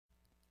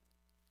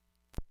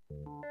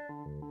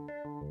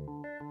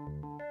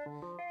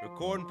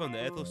Recording from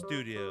the Ethel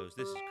Studios,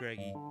 this is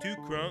Craigie Two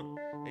Crunk,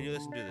 and you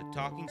listen to the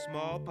Talking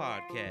Small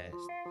podcast.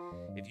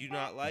 If you do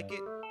not like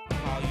it,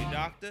 call your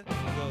doctor,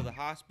 go to the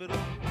hospital,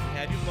 and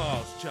have your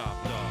balls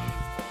chopped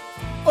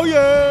off. Oh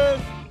yeah!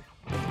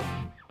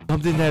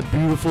 Something that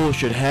beautiful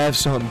should have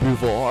something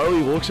beautiful.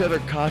 Harley looks at her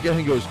cock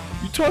and goes,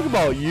 "You talk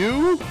about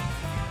you?"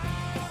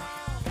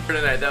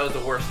 Tonight, that was the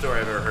worst story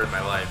I've ever heard in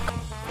my life.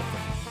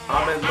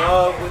 I'm in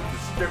love with the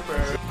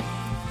stripper.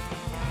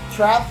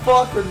 Trap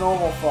fuck or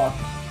normal fuck?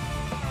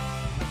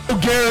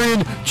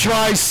 Bulgarian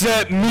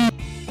tricep meat.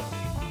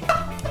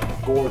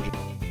 Gorgeous.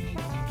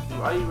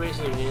 Why are you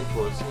raising your hand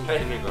towards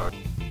kindergarten?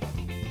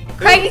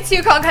 Craigie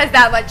Two Crunk has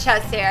that much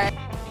chest hair.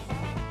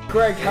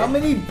 Craig, how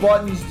many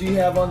buttons do you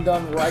have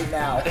undone right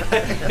now?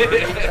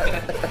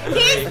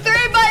 He's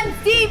 3 buttons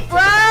deep,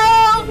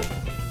 bro!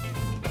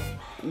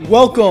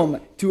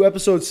 Welcome to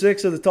episode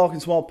 6 of the Talking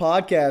Small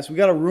podcast. We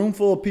got a room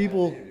full of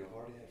people. Damn, you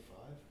already had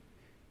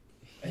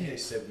 5? I think I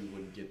said we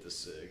wouldn't get to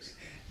 6.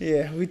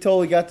 Yeah, we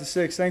totally got to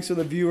 6. Thanks to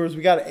the viewers.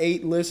 We got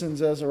 8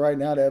 listens as of right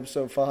now to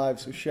episode 5,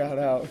 so shout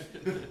out.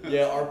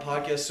 Yeah, our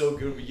podcast's so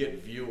good we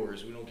get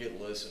viewers. We don't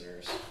get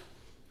listeners.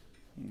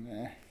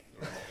 Nah.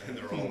 And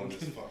they're all in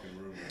this fucking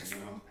room right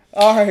now.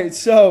 All right,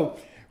 so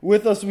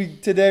with us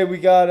today we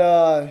got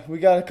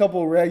a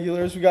couple of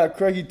regulars. We got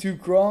Craigie Two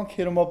Crunk.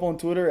 Hit him up on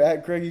Twitter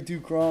at Craigie Two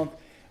Crunk.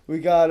 We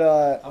got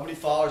How many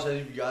followers have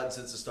you gotten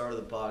since the start of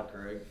the pod,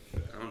 Craig?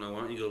 I don't know,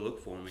 why don't you go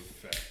look for me?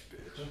 Fat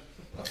bitch.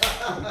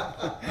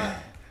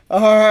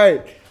 all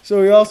right.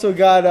 So we also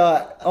got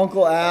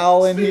Uncle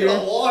Al in Speaking here.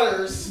 of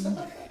waters.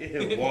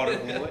 Yeah, water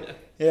boy.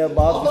 Yeah,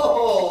 Bob.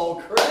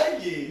 Oh,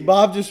 Craigie.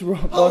 Bob just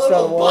bust out of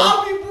Hello,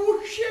 water. Bobby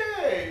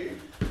Boucher.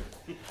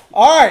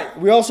 All right,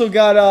 we also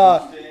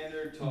got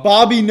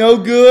Bobby No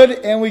Good,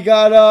 and we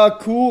got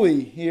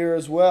Cooley here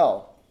as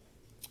well.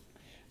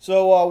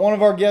 So one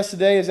of our guests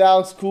today is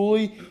Alex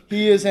Cooley.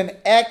 He is an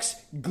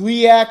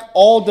ex-GLIAC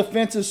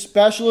all-defensive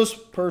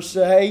specialist per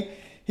se.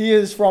 He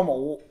is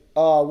from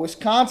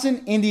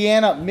Wisconsin,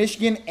 Indiana,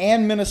 Michigan,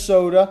 and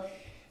Minnesota.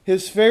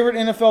 His favorite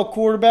NFL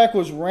quarterback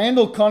was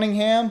Randall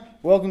Cunningham.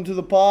 Welcome to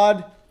the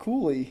pod,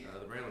 Cooley.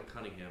 The Randall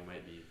Cunningham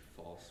might be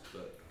false,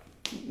 but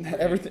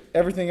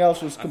Everything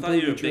else was I thought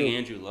you completely were a true. big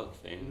Andrew Luck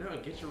fan. no,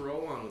 get your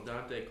roll on with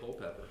Dante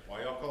Culpepper.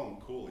 Why y'all call him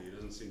Cooley? He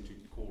doesn't seem too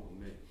cool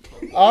to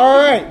me. All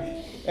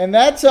right, and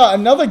that's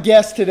another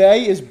guest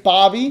today is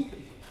Bobby.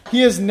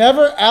 He has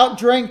never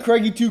outdrank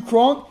Craigie Two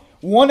Crunk.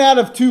 1 out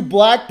of 2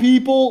 black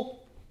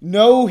people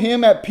know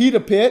him at Pita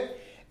Pit,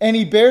 and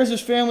he bears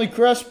his family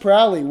crest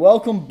proudly.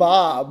 Welcome,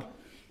 Bob.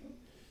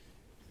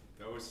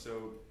 That was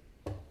so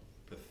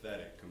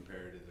pathetic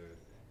compared to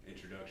the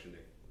introduction to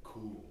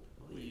cool.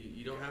 Well,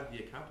 you don't have the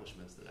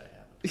accomplishments that I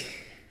have.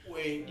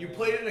 Wait, you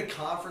played in a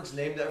conference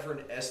named after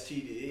an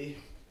STD?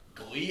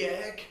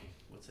 GLIAC?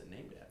 What's it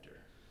named after?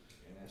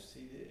 An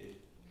STD.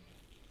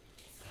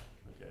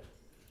 Okay.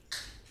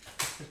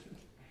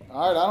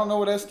 All right, I don't know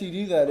what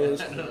STD that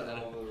is.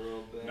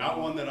 Not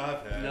one that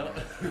I've had. No.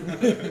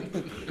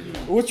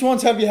 Which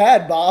ones have you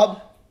had,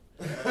 Bob?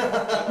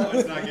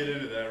 Let's not get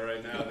into that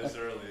right now this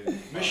early.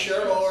 Miss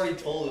Cheryl already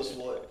told us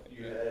what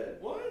you had.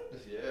 What?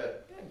 Yeah.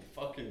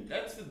 Fucking,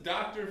 that's the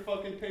doctor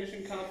fucking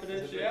patient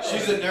confidentiality.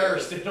 She's a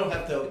nurse. They don't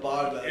have to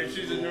abide by If those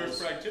she's a rules.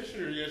 nurse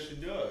practitioner, yes, she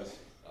does.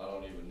 I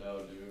don't even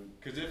know, dude.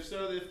 Because if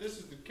this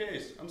is the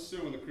case, I'm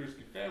suing the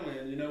Krusky family,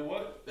 and you know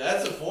what?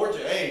 That's a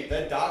fortune. Hey,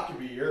 that doc could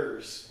be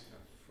yours.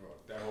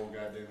 Fuck, that whole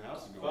goddamn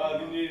house is going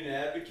Bob, you on. need an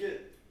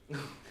advocate?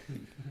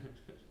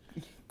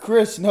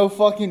 Chris, no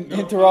fucking No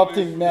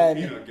interrupting comments men.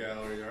 from the Peanut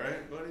gallery, all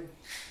right, buddy?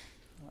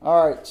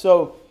 All right,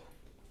 so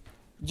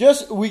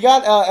we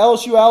got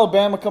LSU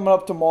Alabama coming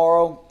up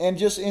tomorrow, and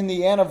just in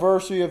the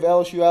anniversary of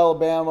LSU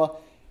Alabama,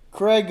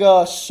 Craig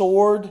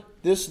soared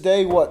this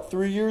day,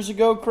 3 years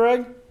ago,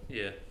 Craig?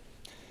 Yeah.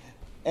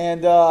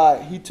 And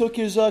he took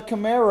his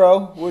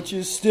Camaro, which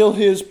is still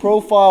his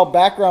profile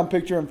background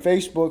picture on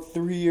Facebook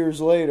 3 years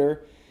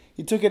later.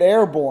 He took it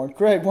airborne.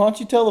 Craig, why don't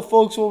you tell the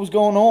folks what was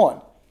going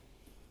on?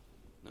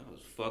 I was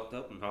fucked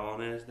up and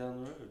hauling ass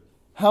down the road.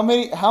 How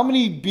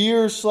many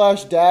beers /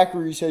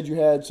 daiquiris had you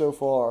had so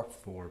far?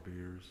 4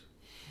 beers.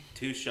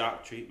 2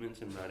 shock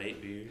treatments and about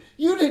 8 beers.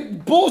 You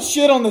did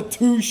bullshit on the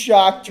 2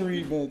 shock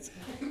treatments.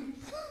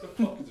 What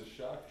the fuck is a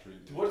shock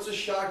treatment? What's a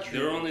shock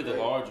treatment? They're only the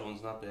Craig? large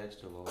ones, not the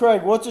extra large.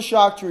 Craig, what's a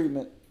shock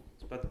treatment?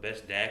 It's about the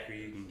best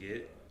daiquiri you can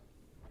get.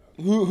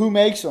 Who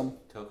makes them?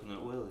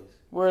 Coconut Willie's.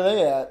 Where are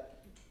they at?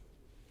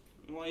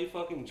 Why are you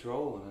fucking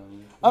trolling? I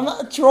mean, I'm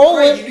not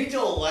trolling. Craig, you need to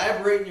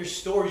elaborate in your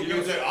story. You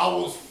don't say, I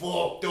was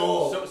fucked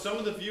up. So some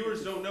of the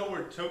viewers don't know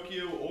where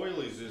Tokyo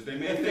Oilies is. They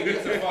may think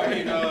it's a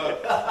fucking.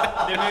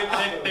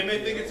 They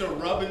may think it's a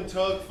rub and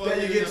tug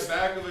fucking in the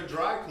back of a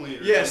dry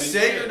cleaner. Yeah, I mean,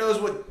 Sager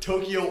knows what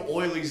Tokyo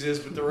Oilies is,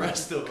 but the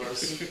rest of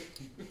us.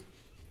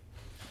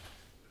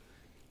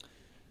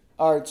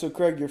 All right, so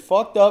Craig, you're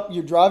fucked up.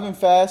 You're driving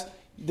fast.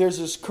 There's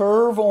this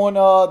curve on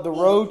the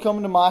road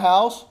coming to my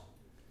house,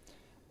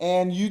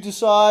 and you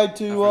decide I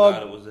to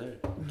forgot it was there.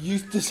 you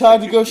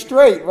decide to go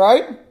straight,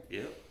 right?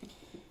 Yep.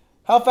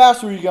 How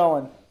fast were you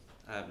going?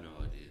 I have no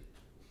idea.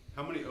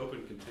 How many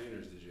open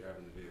containers did you have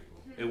in the vehicle?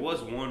 It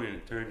was one and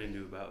it turned into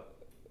about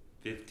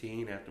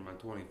 15 after my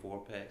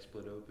 24 pack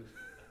split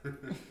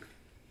open.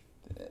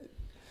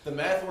 The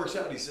math works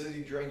out. He says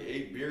he drank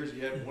 8 beers. He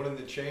had one in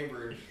the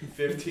chamber and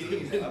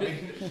 15. I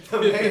mean,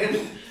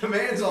 the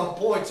man's on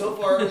point. So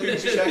far,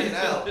 everything's checking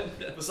out.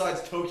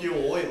 Besides Tokyo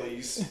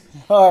Oilies.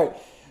 All right.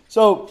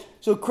 So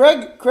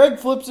Craig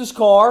flips his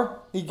car.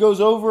 He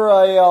goes over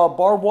a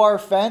barbed wire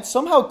fence.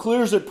 Somehow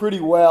clears it pretty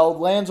well.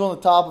 Lands on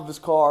the top of his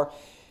car.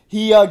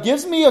 He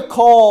gives me a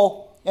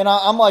call, and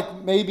I'm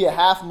like maybe a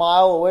half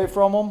mile away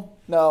from him.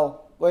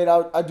 No, wait,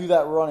 I do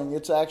that running.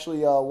 It's actually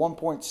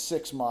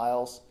 1.6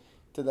 miles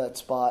to that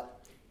spot.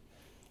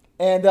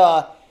 And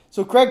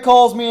so Craig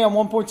calls me. I'm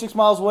 1.6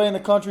 miles away in the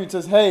country and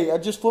says, "Hey, I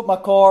just flipped my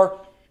car.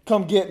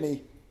 Come get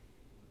me."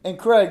 And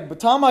Craig, by the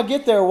time I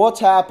get there, what's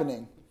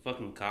happening?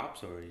 Fucking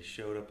cops already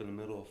showed up in the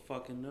middle of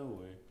fucking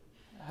nowhere.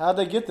 How'd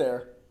they get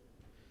there?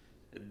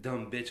 A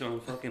dumb bitch on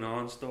fucking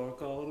OnStar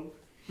called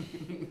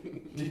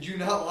him. Did you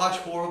not watch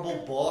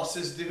Horrible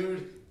Bosses,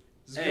 dude?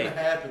 This is gonna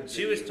happen.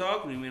 She was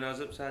talking to me and I was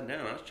upside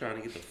down. I was trying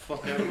to get the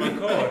fuck out of my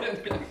car.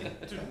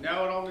 Dude,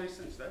 now it all makes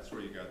sense. That's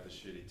where you got the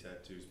shitty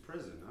tattoos.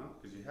 Prison, huh?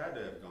 Because you had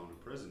to have gone to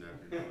prison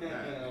after doing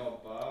that.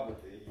 Oh, Bob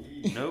with the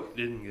heat. Nope,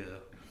 didn't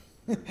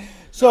go.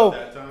 So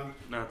That time?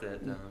 Not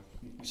that time.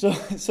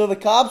 So the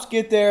cops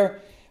get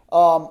there.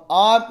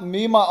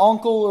 Me and my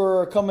uncle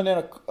are coming in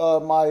I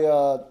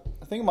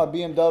think my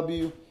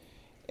BMW,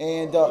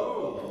 and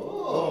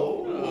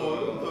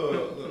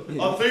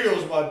I think it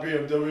was my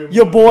BMW.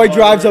 your boy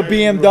drives a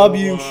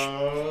BMW,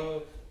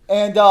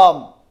 and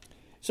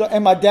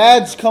and my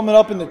dad's coming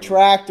up in the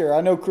tractor.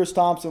 I know Chris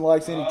Thompson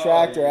likes any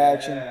tractor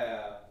action.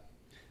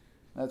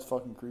 That's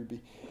fucking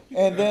creepy.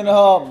 And then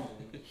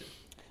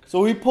so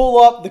we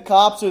pull up. The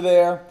cops are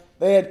there.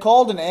 They had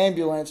called an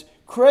ambulance.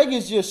 Craig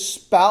is just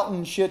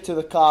spouting shit to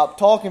the cop,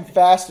 talking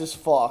fast as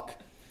fuck.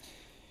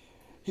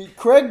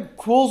 Craig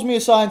pulls me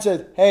aside and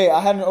says, "Hey, I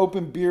had an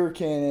open beer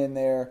can in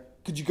there.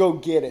 Could you go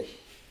get it?"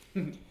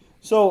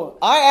 So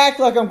I act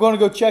like I'm going to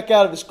go check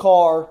out of his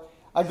car.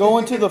 I go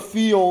into the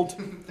field,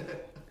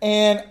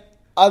 and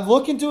I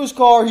look into his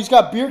car. He's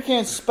got beer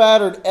cans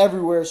spattered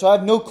everywhere, so I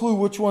have no clue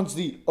which one's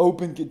the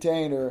open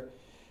container.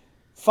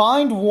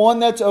 Find one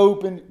that's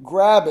open,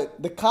 grab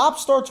it. The cop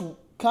starts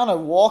kind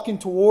of walking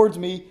towards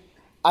me.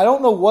 I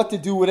don't know what to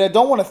do with it. I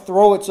don't want to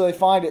throw it so they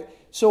find it.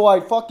 So I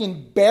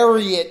fucking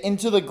bury it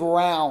into the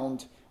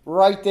ground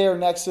right there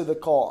next to the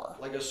car.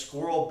 Like a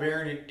squirrel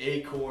burying an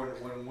acorn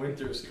when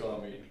winter's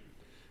coming.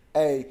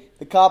 Hey,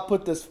 the cop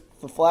put the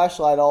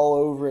flashlight all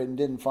over it and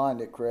didn't find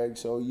it, Craig,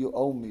 so you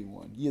owe me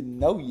one. You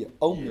know you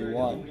owe me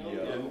one. You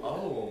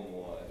owe him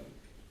one.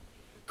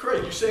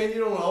 Craig, you saying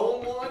you don't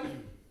owe him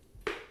one?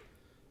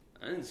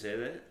 I didn't say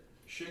that.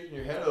 Shaking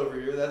your head over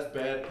here, that's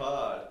bad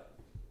pod.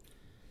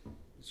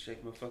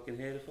 Shake my fucking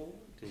head if I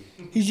want to.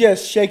 He's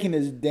just shaking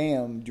his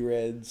damn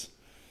dreads.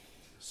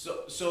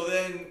 So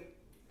then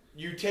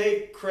you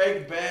take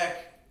Craig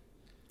back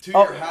to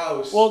your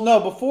house. Well, no,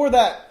 before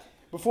that,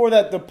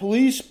 the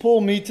police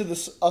pull me to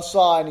the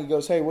aside, and he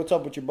goes, "Hey, what's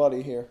up with your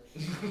buddy here?"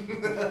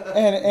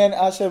 and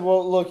I said,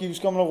 "Well, look, he was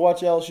coming to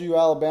watch LSU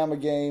Alabama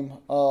game.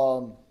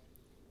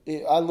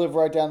 I live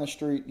right down the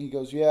street." He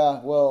goes, "Yeah,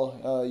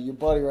 well, your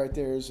buddy right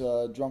there is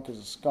drunk as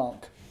a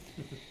skunk."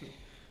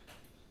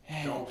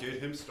 Don't get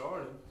him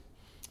started.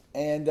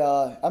 And,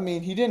 I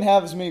mean, he didn't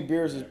have as many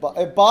beers as Bob.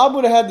 If Bob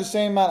would have had the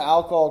same amount of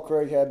alcohol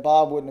Craig had,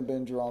 Bob wouldn't have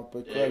been drunk,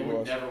 but Craig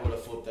was. Never would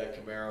have flipped that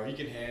Camaro. He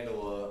can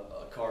handle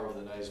a car with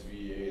a nice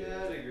V8.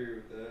 Yeah, I'd agree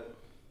with that.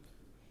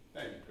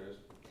 Thank you, Chris.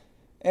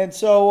 And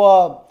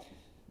so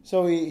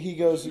he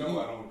goes... No,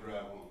 I don't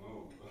drive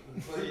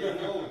on Well, you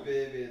know,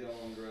 baby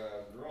don't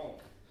drive drunk.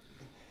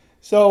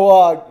 So,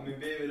 I mean,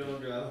 baby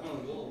don't drive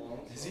on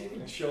gold. Is he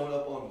even showing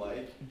up on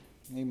mic?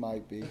 he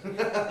might be.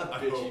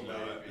 I hope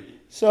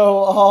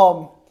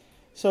not.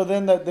 So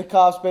then the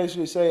cops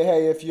basically say,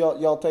 "Hey, if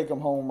y'all take him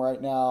home right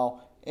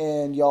now,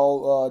 and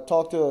y'all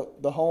talk to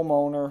the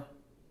homeowner,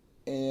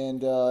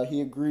 and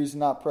he agrees to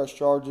not press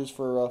charges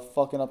for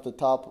fucking up the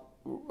top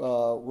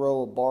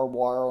row of barbed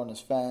wire on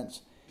his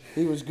fence,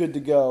 he was good to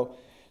go."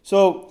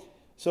 So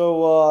the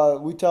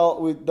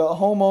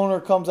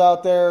homeowner comes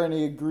out there and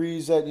he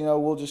agrees that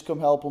we'll just come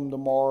help him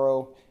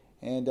tomorrow,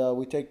 and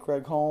we take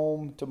Craig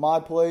home to my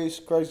place.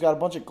 Craig's got a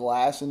bunch of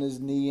glass in his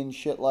knee and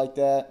shit like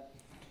that.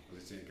 At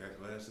least he ain't got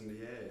glass in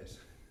the ass.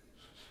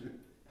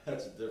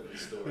 That's a different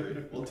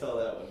story. We'll tell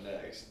that one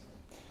next.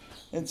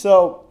 And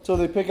so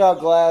they pick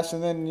out glass,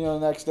 and then the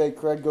next day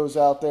Craig goes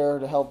out there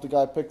to help the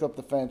guy pick up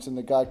the fence, and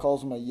the guy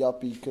calls him a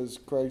yuppie because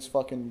Craig's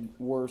fucking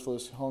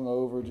worthless,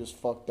 hungover, just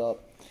fucked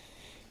up.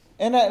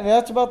 And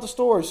that's about the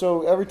story.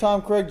 So every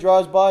time Craig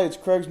drives by, it's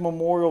Craig's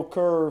memorial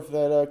curve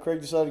that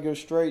Craig decided to go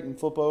straight and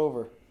flip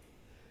over.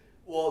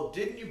 Well,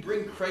 didn't you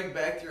bring Craig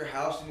back to your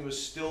house and he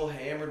was still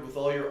hammered with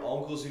all your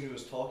uncles and he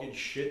was talking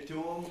shit to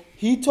him?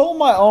 He told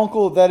my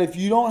uncle that if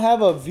you don't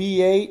have a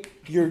V8,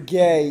 you're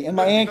gay. And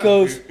my aunt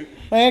goes,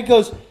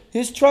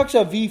 his truck's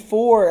a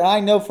V4, and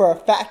I know for a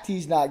fact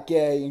he's not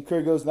gay. And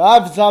Craig goes, nah,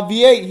 if it's not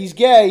V8, he's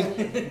gay.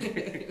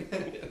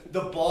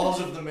 The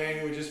balls of the man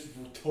who just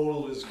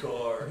totaled his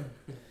car.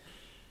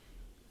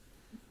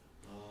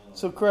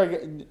 So,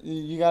 Craig,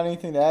 you got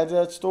anything to add to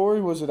that story?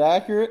 Was it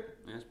accurate?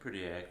 That's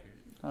pretty accurate.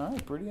 All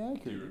right, pretty Do you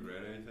accurate.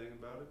 regret anything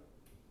about it?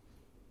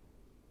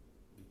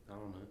 I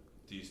don't know.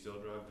 Do you still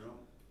drive drunk?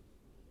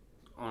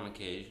 On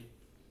occasion.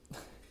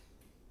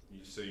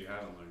 So you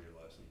haven't learned your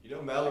lesson. You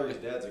know, Mallory's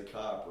dad's a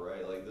cop,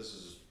 right? Like, this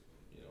is,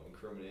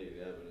 incriminating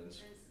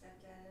evidence. And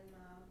stepdad and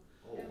mom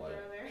Oh and my.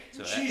 brother.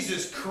 So,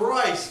 Jesus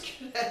Christ,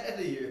 get out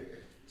of here.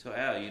 So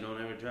Al, you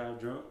don't ever drive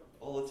drunk?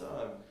 All the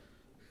time.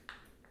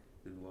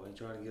 Then why you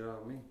trying to get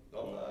on me?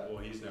 I'm not. Well,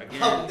 he's never.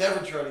 I'm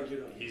never trying to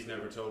get on. He's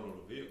never totaled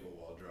a vehicle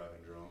while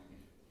driving drunk.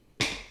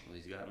 Well,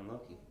 he's gotten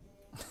lucky.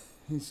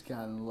 He's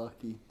gotten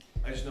lucky.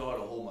 I just know how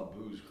to hold my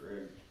booze,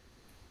 Craig.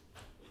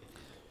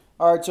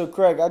 All right, so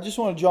Craig, I just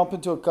want to jump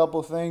into a couple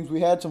of things. We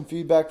had some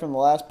feedback from the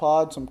last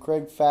pod, some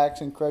Craig facts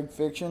and Craig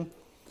fiction.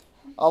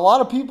 A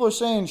lot of people are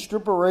saying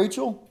Stripper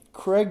Rachel,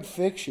 Craig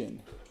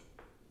fiction.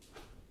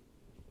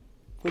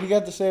 What do you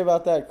got to say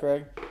about that,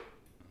 Craig? I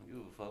don't give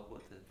a fuck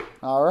what the...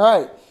 All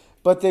right.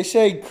 But they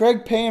say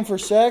Craig paying for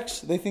sex,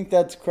 they think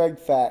that's Craig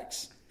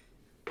facts.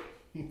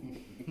 We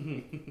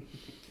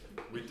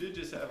did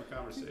just have a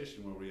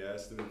conversation where we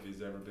asked him if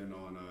he's ever been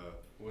on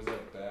what was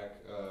that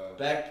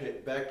Back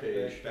page. back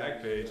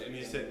page, and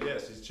he said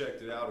yes, he's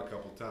checked it out a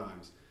couple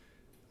times.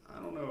 I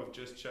don't know if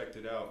just checked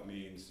it out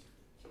means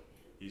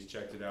he's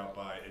checked it out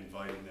by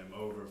inviting them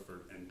over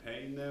and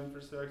paying them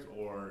for sex,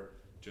 or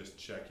just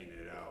checking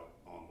it out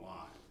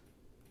online.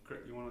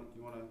 Craig, you wanna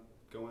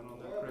go in on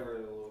that, Craig?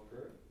 Elaborate a little,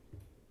 Craig.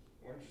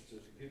 We're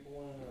interested. People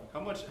want to know.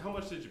 How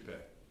much did you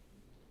pay?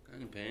 I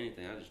didn't pay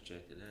anything. I just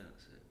checked it out.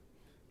 So.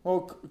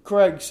 Well,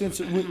 Craig, since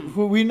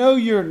we know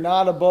you're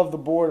not above the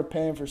board of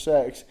paying for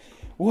sex,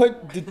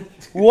 what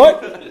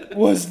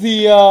was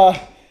the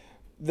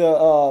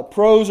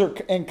pros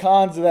and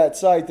cons of that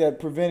site that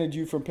prevented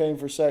you from paying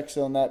for sex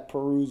on that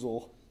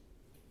perusal?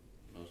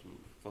 Those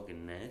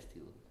fucking nasty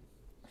looking.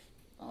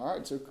 All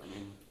right,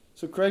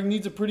 so Craig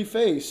needs a pretty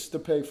face to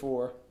pay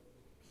for.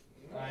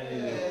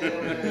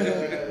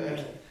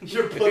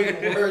 You're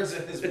putting words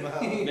in his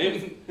mouth.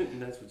 Maybe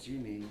that's what you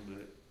need,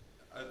 but...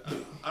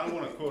 I don't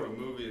want to quote a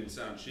movie and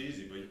sound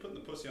cheesy, but you're putting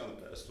the pussy on the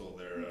pedestal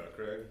there,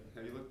 Craig.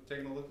 Have you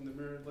taken a look in the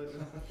mirror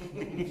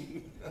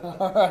lately?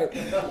 All right,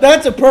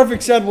 that's a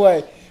perfect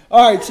segue.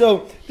 All right,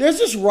 so there's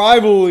this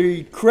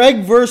rivalry,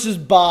 Craig versus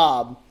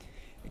Bob.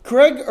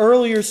 Craig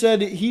earlier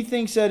said he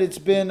thinks that it's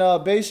been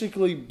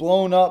basically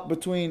blown up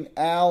between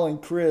Al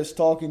and Chris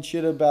talking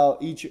shit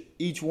about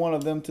each one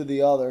of them to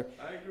the other.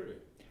 I agree.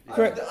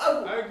 Craig,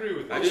 I agree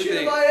with that. What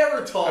shit have I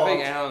ever talked? I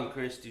think Al and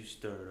Chris do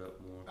stir it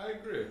up more. I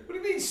agree. What do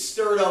you mean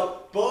stirred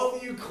up? Both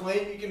of you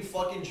claim you can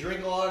fucking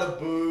drink a lot of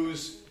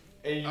booze,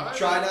 and you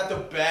try not to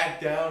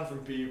back down from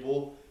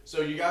people.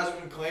 So you guys have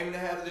been claiming to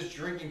have this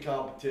drinking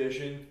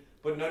competition,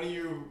 but none of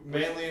you are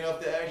manly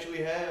enough to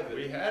actually have it.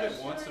 We had it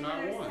once and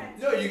I won.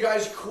 No, you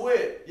guys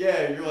quit.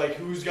 Yeah, you're like,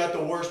 who's got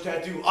the worst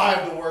tattoo? I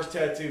have the worst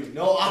tattoo.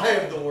 No, I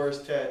have the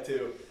worst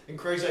tattoo. And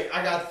Craig's like,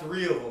 I got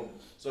 3 of them.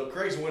 So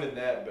Craig's winning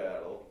that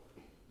battle.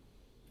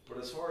 But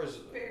as far as...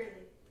 Barely.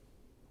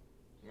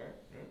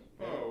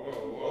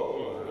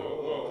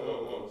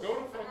 Whoa. Go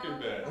to fucking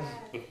bed.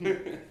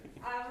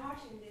 I'm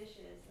washing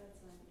dishes.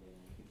 That's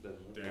what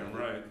I'm doing. Damn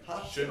right.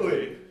 Should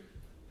we?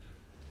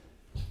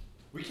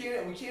 We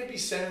can't be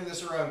sending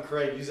this around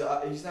Craig. He's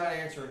not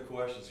answering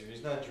questions here.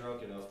 He's not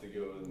drunk enough to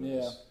go in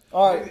this. Yeah.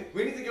 All right.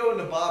 We need to go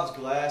into Bob's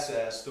glass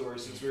ass story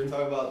since we were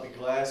talking about the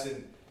glass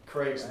in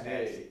Craig's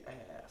knee.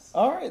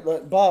 All right,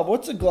 Bob,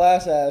 what's a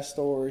glass ass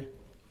story?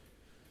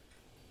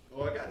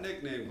 Well, I got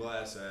nicknamed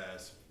Glass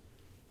Ass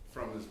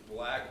from this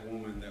black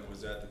woman that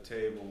was at the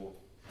table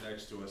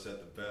next to us at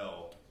the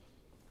Bell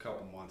a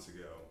couple months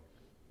ago.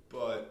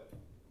 But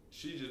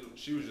she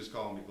was just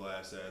calling me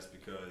Glass Ass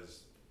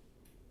because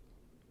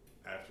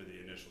after the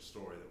initial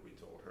story that we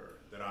told her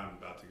that I'm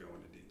about to go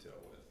into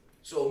detail with.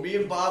 So me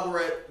and Bob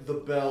were at the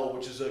Bell,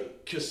 which is a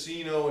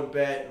casino in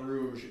Baton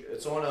Rouge.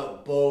 It's on a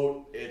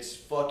boat. It's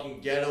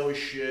fucking ghetto as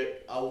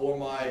shit. I wore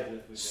my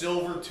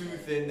silver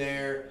tooth in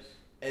there.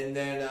 And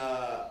then,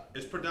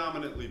 it's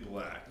predominantly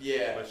black.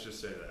 Yeah. Let's just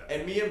say that.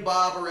 And me and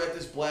Bob are at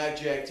this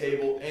blackjack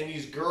table, and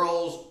these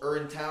girls are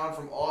in town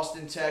from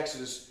Austin,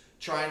 Texas,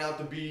 trying out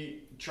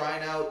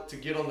to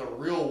get on the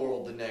Real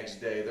World the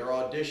next day. They're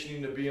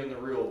auditioning to be on the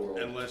Real World.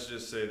 And let's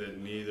just say that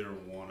neither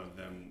one of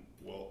them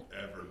will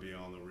ever be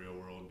on the Real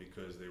World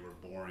because they were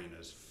boring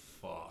as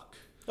fuck.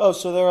 Oh,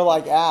 so they were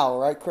like Al,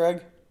 right,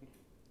 Craig?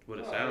 What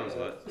it sounds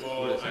like.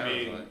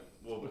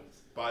 Well,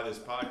 by this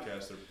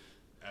podcast, they're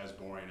as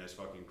boring as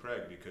fucking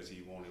Craig because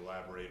he won't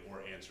elaborate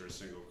or answer a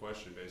single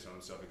question based on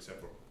himself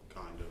except for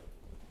kind of,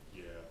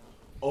 yeah.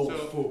 Oh,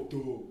 fucked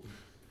up.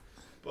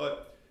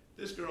 But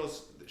this girl,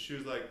 she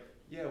was like,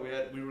 yeah,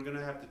 we were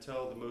gonna have to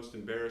tell the most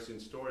embarrassing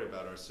story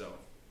about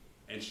ourselves,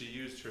 and she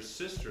used her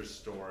sister's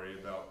story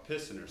about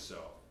pissing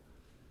herself.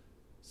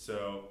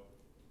 So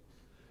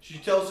She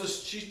tells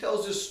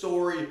this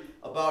story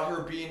about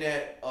her being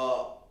at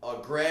a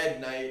grad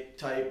night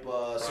type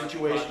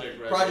situation,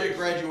 project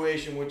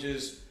graduation, which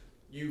is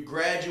you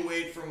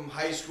graduate from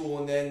high school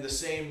and then the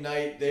same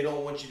night they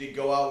don't want you to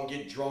go out and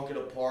get drunk at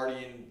a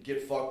party and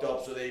get fucked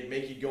up, so they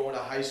make you go in a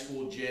high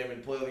school gym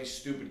and play all these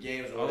stupid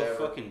games or All whatever.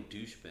 fucking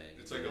douchebags.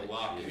 It's like a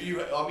lock.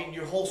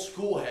 Your whole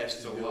school has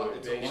to do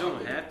it. You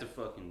don't have to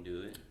fucking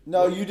do it.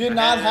 No, you did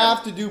not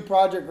have to do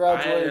project I had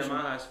it in graduation.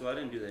 my high school. I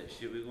didn't do that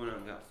shit. We went out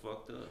and got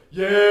fucked up.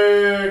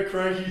 Yeah,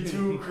 Craigie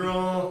too,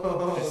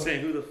 Crumb. Just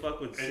saying, who the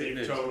fuck would sit And you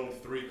next?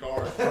 totaled 3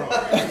 cars drunk.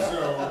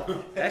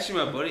 So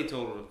Actually, my buddy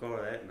totaled a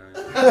car that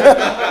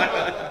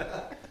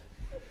night.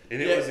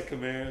 And it was a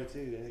Camaro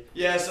too. Eh?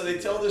 Yeah, so they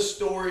tell this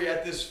story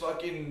at this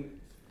fucking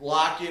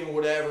lock-in,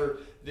 whatever.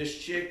 This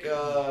chick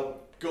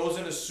goes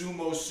in a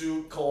sumo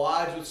suit,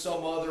 collides with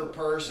some other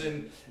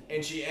person,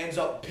 and she ends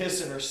up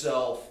pissing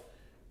herself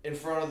in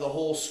front of the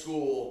whole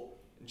school.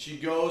 And she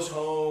goes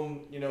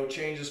home,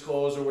 changes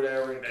clothes or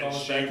whatever, and comes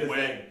she back to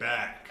went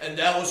back. And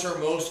that was her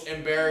most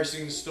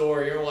embarrassing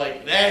story. You're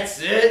like,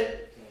 that's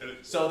it?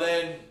 So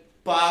then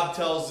Bob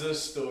tells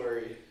this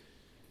story.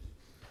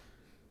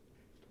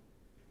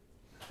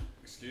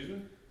 Excuse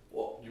me?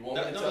 Well, you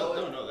want me to tell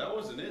it? No, that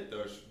wasn't it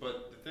though.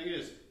 But the thing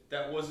is,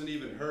 that wasn't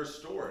even her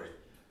story.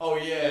 Oh,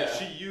 yeah.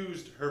 She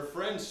used her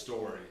friend's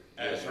story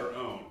as her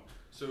own.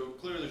 So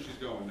clearly she's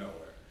going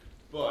nowhere.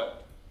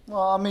 But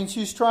Well, I mean,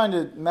 she's trying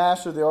to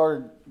master the art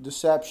of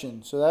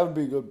deception, so that would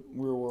be good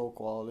real world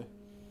quality.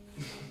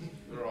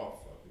 they're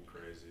all fucking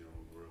crazy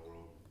on the real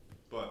world.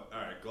 But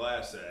alright,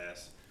 glass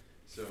ass.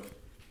 So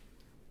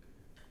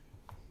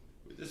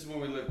this is when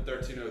we lived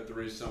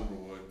 1303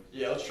 Summerwood.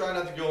 Yeah, let's try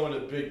not to go into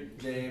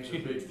big names or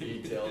big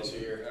details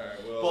here.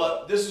 Alright, well,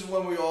 But this is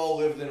when we all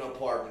lived in an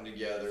apartment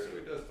together. so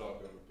he does talk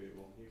over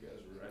people. You guys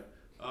were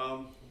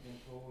right.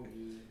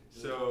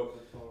 So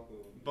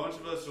a bunch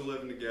of us are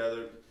living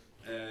together,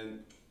 and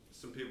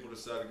some people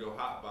decide to go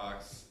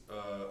hotbox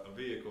a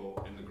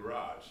vehicle in the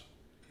garage,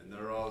 and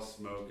they're all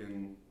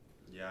smoking,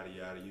 yada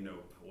yada. You know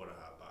what a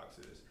hotbox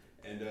is.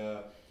 And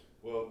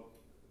well,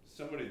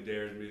 somebody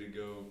dared me to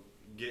go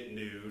get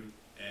nude.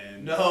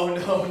 And No.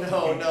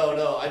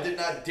 I did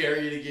not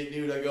dare you to get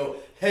nude. I go,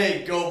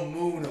 hey, go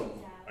moon them.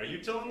 are you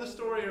telling the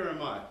story or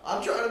am I?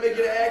 I'm trying to make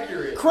it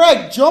accurate.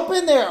 Craig, jump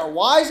in there.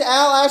 Why is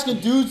Al asking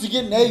dudes to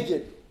get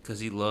naked?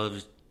 Because he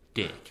loves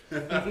dick. All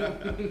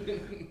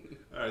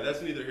right,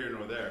 that's neither here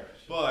nor there.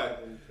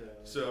 But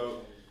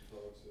so,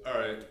 all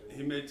right,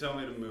 he may tell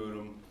me to moon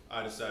him.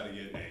 I decide to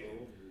get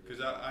naked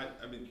because I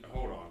mean,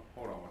 hold on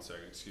 1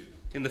 second. Excuse me.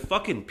 In the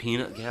fucking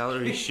peanut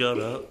gallery, shut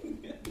up. You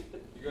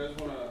guys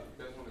wanna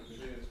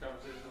continue this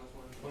conversation on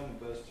this one? One of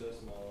the best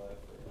tests of my life.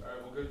 All right,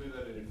 we'll go do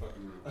that in your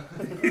fucking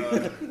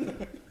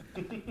room.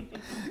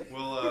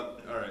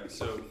 All right.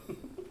 So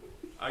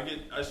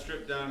I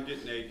strip down,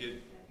 get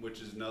naked,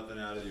 which is nothing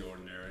out of the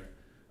ordinary.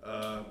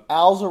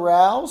 Al's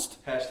aroused.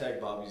 Hashtag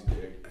Bobby's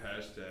dick.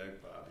 Hashtag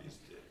Bobby's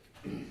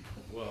dick.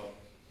 Well,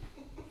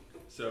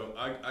 so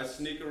I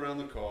sneak around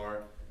the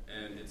car,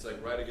 and it's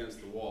like right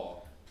against the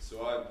wall.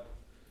 So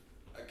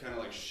I kind of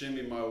like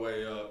shimmy my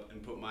way up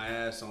and put my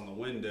ass on the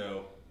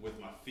window with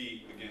my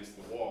feet against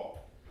the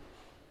wall.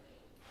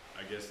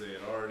 I guess they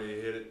had already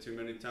hit it too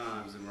many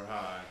times and were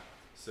high,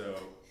 so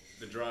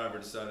the driver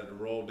decided to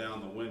roll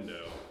down the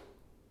window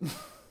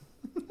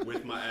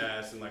with my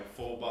ass and like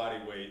full body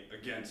weight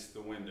against the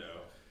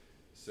window.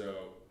 So,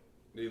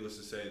 needless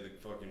to say, the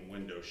fucking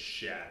window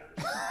shatters.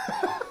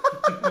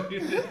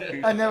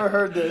 I never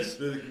heard this.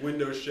 The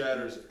window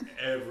shatters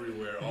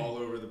everywhere, all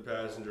over the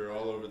passenger,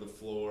 all over the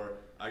floor.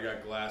 I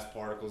got glass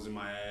particles in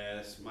my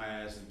ass. My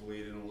ass is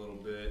bleeding a little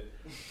bit.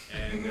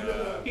 And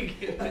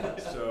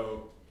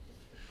so,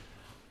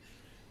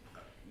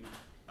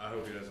 I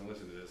hope he doesn't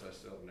listen to this. I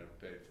still have never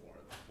paid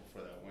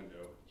for that window.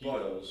 He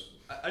knows.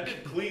 I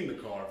did clean the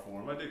car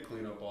for him. I did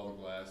clean up all the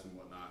glass and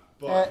whatnot.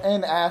 But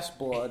And ass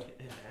blood.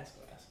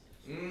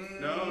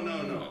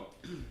 no.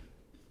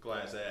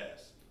 Glass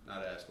ass,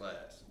 not ass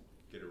glass.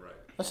 Get it right.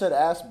 I said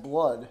ass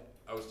blood.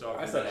 I was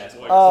talking I said about ass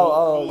like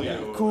Oh, Coolio yeah.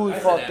 over Cooley I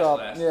said fucked ass up.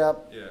 glass. Yeah.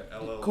 Yeah,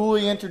 LL.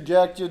 Cooley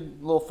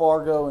interjected, little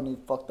Fargo, and he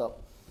fucked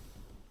up.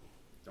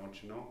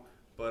 Don't you know?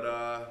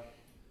 But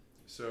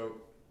so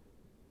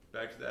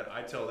back to that.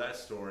 I tell that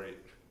story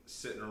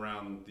sitting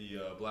around the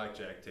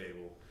blackjack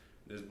table.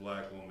 This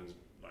black woman's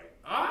like,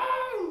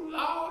 "Oh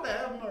Lord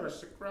have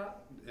mercy,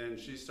 crap!" And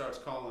she starts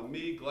calling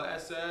me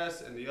glass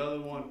ass and the other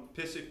one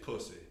pissy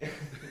pussy.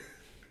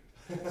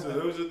 So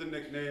those are the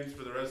nicknames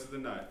for the rest of the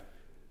night.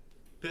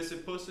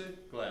 Pissy pussy,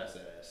 glass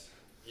ass.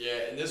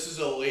 Yeah, and this is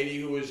a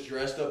lady who was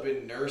dressed up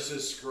in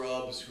nurse's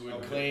scrubs who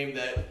had claimed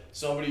that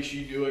somebody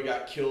she knew had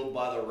got killed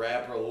by the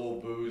rapper Lil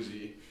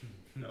Boozy.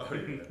 Oh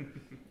yeah.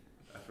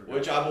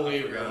 Which I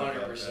believe forgot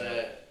about 100%.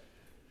 that.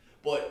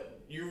 But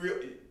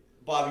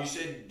Bob, you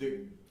said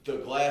the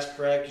glass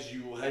cracked because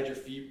you had your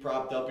feet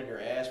propped up and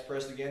your ass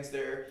pressed against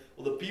there.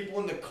 Well, the people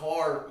in the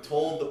car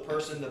told the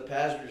person in the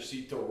passenger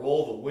seat to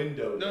roll the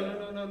window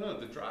down. No.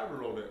 The driver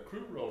rolled it.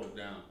 Crew rolled it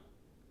down.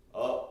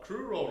 Oh.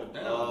 Crew rolled it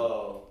down.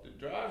 Oh. The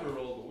driver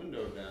rolled the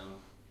window down.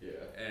 Yeah.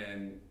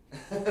 And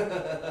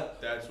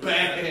that's what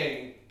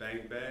Bang!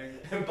 Bang, bang.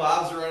 And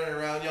Bob's running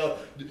around yelling,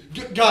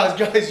 guys,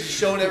 he's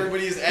showing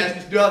everybody his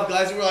ass. Dude,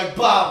 guys, and we're like,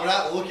 Bob, we're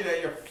not looking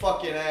at your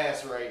fucking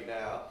ass right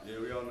now.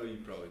 Yeah, we all know you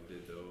probably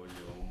did, though, you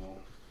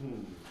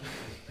homo.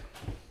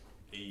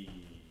 Hey.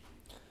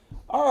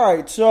 All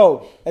right,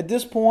 so at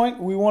this point,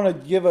 we want to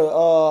give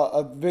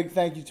a big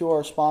thank you to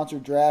our sponsor,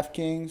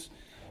 DraftKings.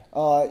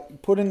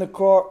 Put in the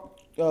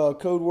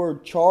code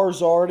word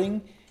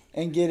Charizarding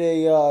and get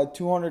a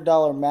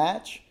 $200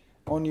 match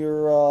on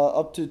your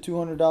up to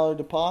 $200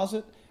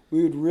 deposit.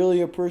 We would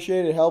really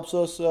appreciate it. It helps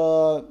us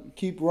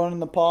keep running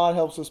the pod,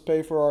 helps us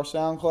pay for our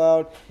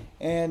SoundCloud,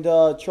 and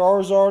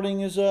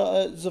Charizarding is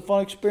a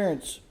fun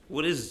experience.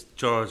 What is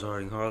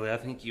Charizarding, Harley? I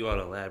think you ought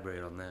to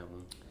elaborate on that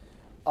one.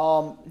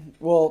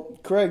 Well,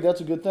 Craig, that's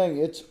a good thing.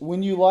 It's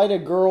when you light a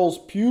girl's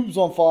pubes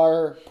on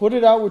fire, put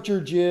it out with your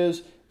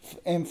jizz,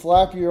 and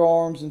flap your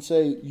arms and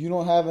say, "You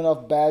don't have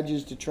enough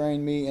badges to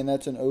train me," and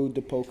that's an ode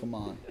to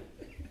Pokemon.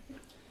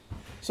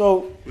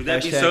 So Would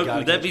that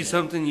be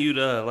something you'd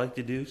like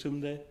to do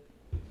someday?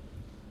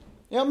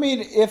 Yeah, I mean,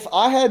 if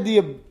I had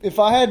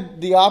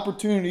the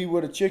opportunity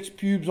with a chick's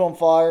pubes on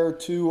fire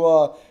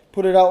to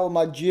put it out with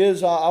my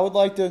jizz,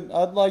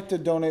 I'd like to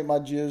donate my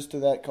jizz to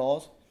that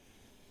cause.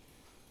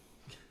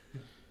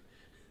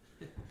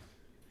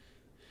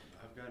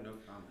 I've got no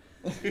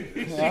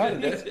comment. All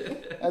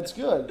right, that's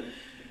good.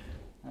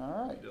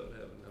 All right. Don't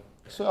have enough.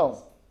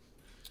 So,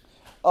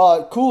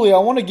 Cooley, I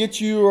want to get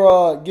you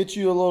a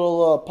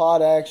little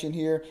pod action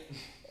here,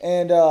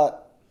 and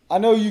I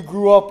know you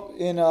grew up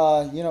in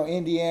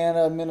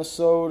Indiana,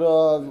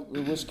 Minnesota,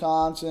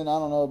 Wisconsin. I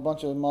don't know, a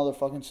bunch of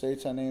motherfucking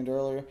states I named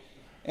earlier,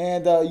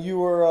 and you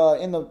were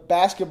in the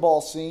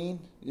basketball scene.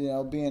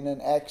 Being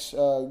an ex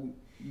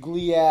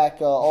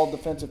GLIAC all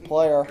defensive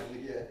player.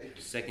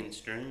 Second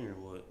string or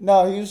what?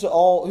 No, he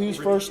was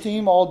first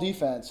team all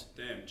defense.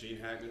 Damn, Gene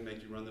Hackman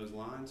make you run those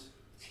lines?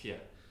 Yeah.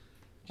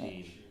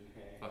 Gene.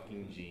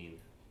 Fucking Gene.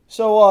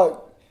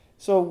 So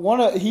one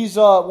of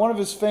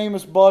his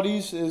famous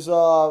buddies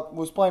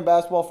was playing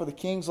basketball for the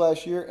Kings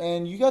last year,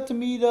 and you got to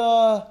meet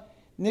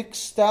Nick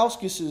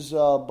Stauskas'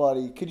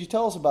 buddy. Could you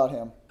tell us about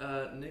him?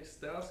 Nick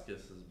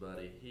Stauskas'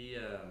 buddy. He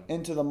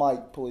Into the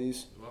mic,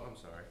 please. Well, I'm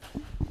sorry.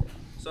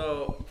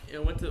 So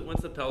went to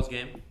the Pels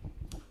game.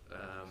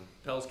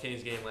 Pels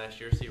Kings game last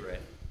year. See Ray.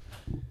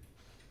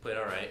 Played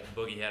all right.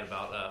 Boogie had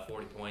about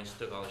 40 points.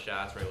 Took all the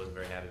shots. Ray wasn't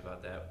very happy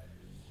about that.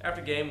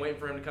 After game, waiting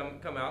for him to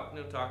come out,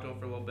 talk to him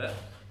for a little bit.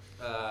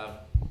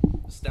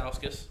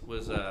 Stauskas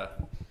was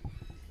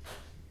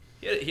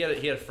he had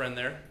a friend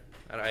there.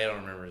 I don't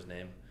remember his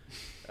name.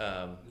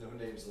 No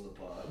names on the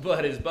pod.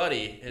 But his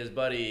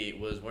buddy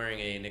was wearing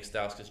a Nick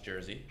Stauskas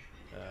jersey.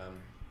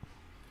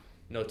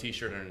 No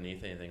T-shirt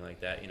underneath, anything like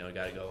that.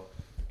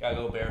 Gotta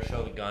go bare,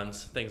 show the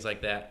guns, things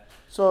like that.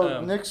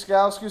 So Nick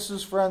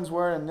Stauskas' friend's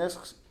wearing a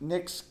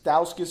Nick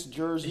Stauskas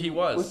jersey. He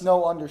was with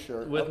no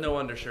undershirt. No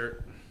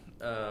undershirt.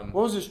 What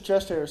was his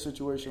chest hair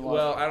situation like?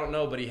 Well, I don't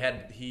know, but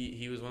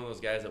he was one of those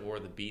guys that wore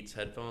the Beats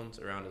headphones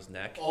around his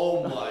neck.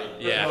 Oh my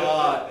Yeah.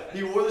 God!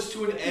 He wore this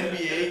to an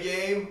NBA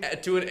game. Was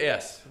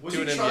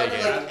to he an trying NBA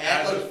to game.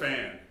 act As like a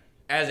fan.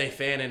 As a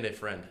fan and a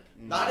friend.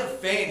 Not a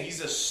fan?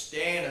 He's a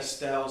stan of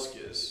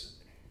Stauskas.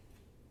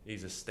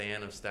 He's a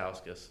stan of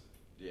Stauskas.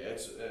 Yeah,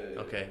 it's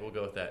Okay, we'll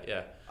go with that.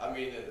 Yeah. I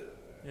mean,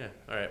 Yeah.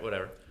 All right.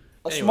 Whatever.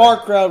 A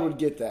smart crowd would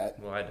get that.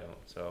 Well, I don't.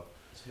 So.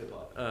 it's hip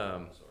hop.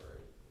 Sorry.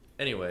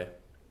 Anyway,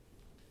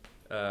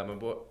 my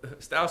boy,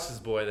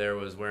 Stauskas' boy there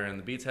was wearing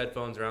the Beats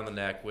headphones around the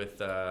neck with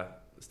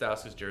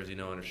Stauskas' jersey,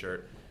 no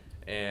undershirt.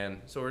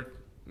 And so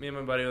me and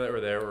my buddy that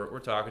were there, we're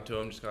talking to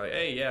him, just kind of like,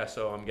 hey, yeah,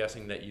 so I'm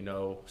guessing that you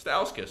know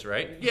Stauskas,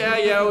 right?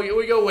 Yeah,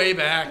 we go way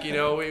back. We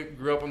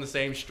grew up on the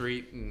same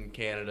street in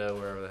Canada,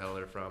 wherever the hell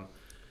they're from.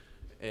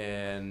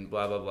 And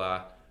blah, blah,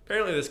 blah.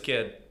 Apparently this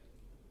kid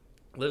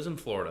lives in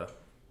Florida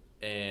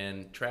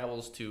and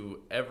travels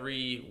to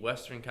every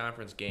Western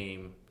Conference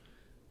game,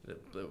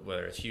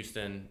 whether it's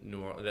Houston,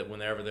 New Orleans, that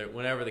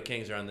whenever the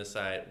Kings are on this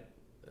side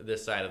of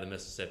the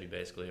Mississippi,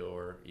 basically,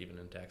 or even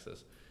in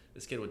Texas,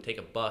 this kid would take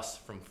a bus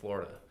from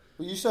Florida.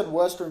 Well, you said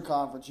Western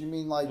Conference. You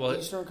mean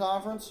Eastern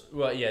Conference?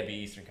 Well, yeah, it'd be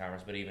Eastern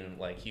Conference, but even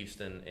like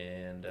Houston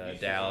and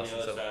Dallas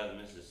and stuff. Side of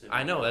the Mississippi.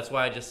 I know, that's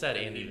why I just said,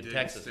 and You even didn't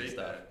Texas and state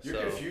stuff. that. You're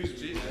So- confused,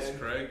 Jesus, man.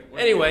 Craig.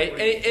 Anyway,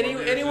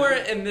 anywhere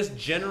in this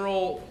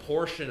general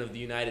portion of the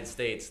United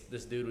States,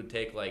 this dude would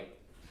take like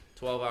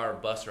 12-hour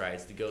bus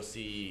rides to go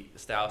see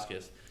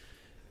Stauskas.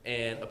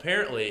 And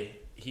apparently,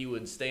 he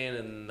would stay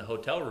in the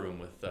hotel room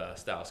with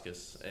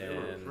Stauskas.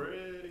 And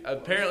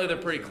apparently, they're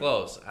pretty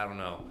close. I don't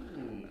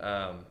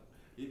know.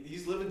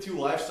 He's living two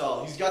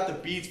lifestyles. He's got the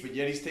Beats, but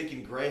yet he's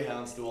taking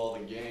Greyhounds to all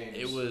the games.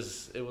 It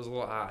was a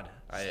little odd.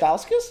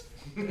 Stauskas?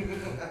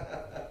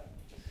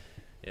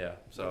 Yeah.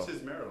 So What's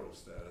his marital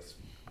status?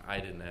 I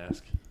didn't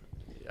ask.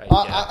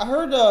 I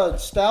heard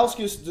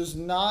Stauskas does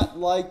not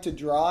like to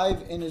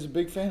drive and is a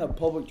big fan of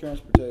public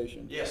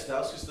transportation. Yeah,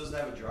 Stauskas doesn't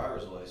have a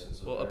driver's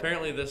license. Well,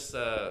 apparently this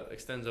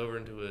extends over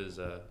into his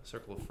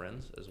circle of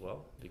friends as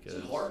well. Because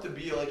Is it hard to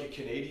be like a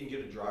Canadian and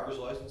get a driver's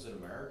license in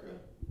America?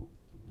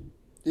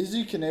 Is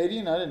he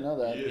Canadian? I didn't know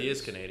that. He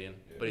is Canadian,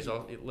 but he's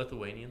all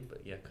Lithuanian,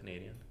 but yeah,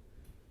 Canadian.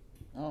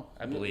 Oh,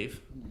 I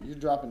believe. You're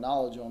dropping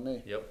knowledge on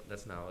me. Yep,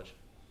 that's knowledge.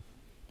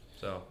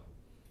 So,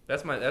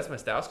 that's my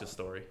Stauskas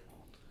story.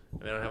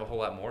 I mean, I don't have a whole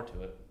lot more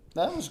to it.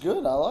 That was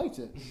good. I liked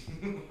it.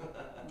 I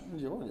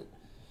enjoyed it.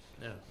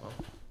 Yeah,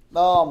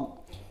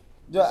 well.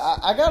 Yeah,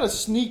 I got a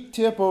sneak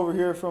tip over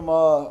here from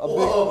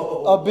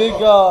a big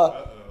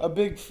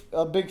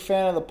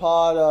fan of the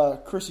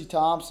pod, Chrissy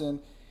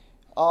Thompson.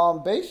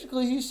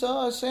 Basically, he's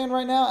saying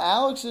right now,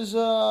 Alex is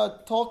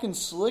talking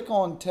slick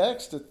on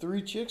text to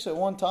 3 chicks at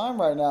one time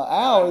right now.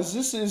 Al, is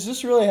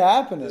this really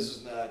happening? This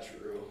is not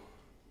true.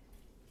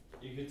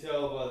 You can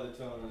tell by the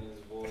tone in his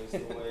voice,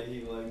 the way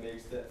he like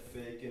makes that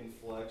fake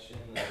inflection,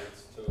 that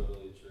it's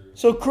totally true.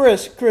 So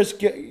Chris,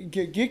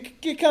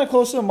 get kind of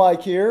close to the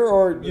mic here,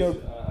 or you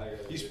know.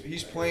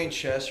 He's playing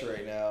chess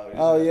right now.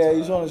 Oh yeah,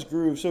 he's on his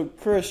groove. So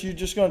Chris, you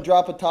just gonna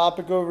drop a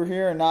topic over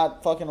here and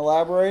not fucking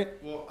elaborate?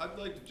 Well, I'd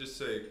like to just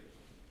say,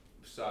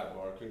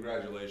 sidebar,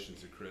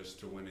 congratulations to Chris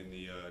to winning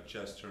the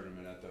chess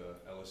tournament at the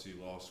LSE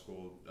Law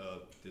School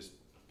this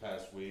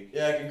past week.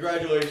 Yeah,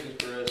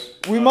 congratulations, Chris.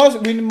 We're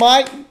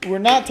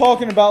not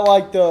talking about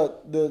like the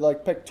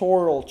like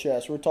pictorial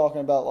chess. We're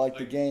talking about like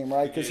the game,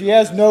 right? Because he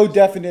has no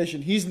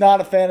definition. He's not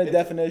a fan of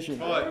definition.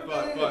 But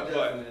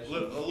a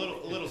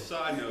little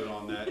side note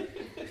on that.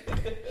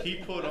 He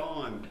put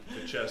on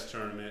the chess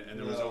tournament, and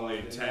there was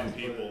only 10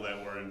 people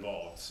that were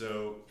involved.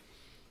 So,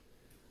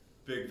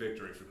 big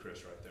victory for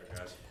Chris right there,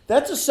 guys.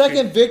 That's the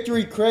second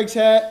victory Chris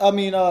has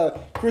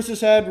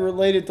had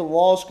related to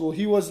law school.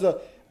 He was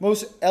the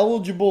most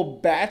eligible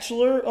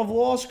bachelor of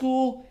law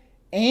school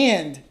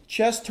and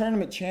chess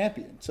tournament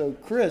champion. So,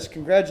 Chris,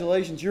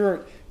 congratulations.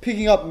 You're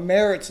picking up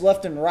merits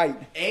left and right.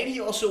 And he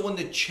also won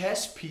the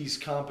chess piece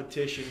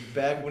competition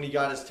back when he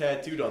got his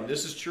tattoo done.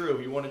 This is true.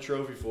 He won a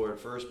trophy for it.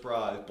 First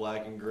prize,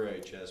 black and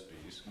gray chess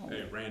piece.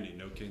 Hey, Randy,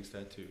 no King's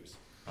tattoos.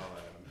 Holla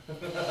at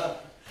him.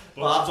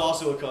 Bob's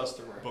also a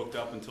customer. Booked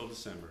up until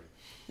December.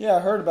 Yeah, I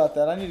heard about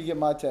that. I need to get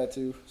my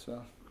tattoo.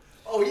 So.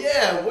 Oh,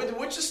 yeah.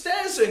 What's the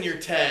status on your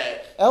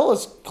tat?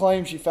 Ella's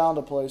claimed she found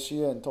a place. She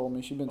hadn't told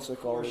me. She's been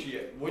sick all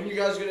week. When you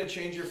guys going to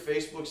change your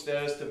Facebook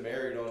status to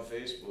married on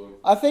Facebook?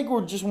 I think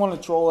we just want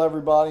to troll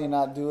everybody and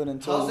not do it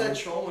until... How's that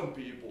trolling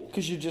people?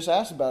 Because you just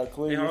asked about it,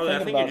 Cleve.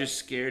 I think you're just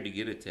scared to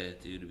get a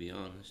tattoo, to be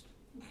honest.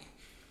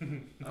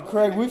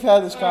 Craig, we've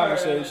had this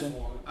conversation.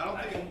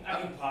 I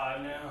can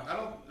pie now.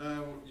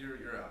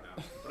 You're out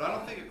now. But I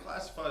don't think it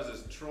classifies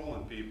as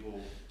trolling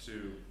people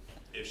to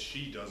if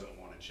she doesn't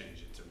want to change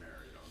it to married.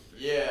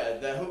 Yeah,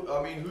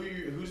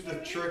 who's the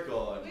trick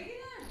on? We can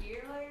have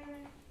beer later.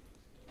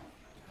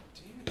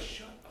 Damn it,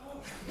 shut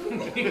up.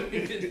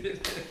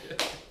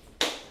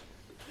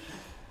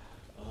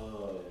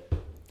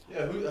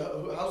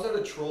 How's that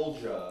a troll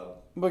job?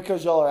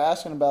 Because y'all are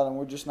asking about it and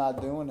we're just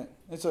not doing it.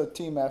 It's a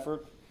team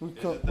effort. We've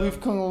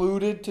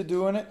colluded to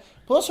doing it.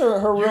 Plus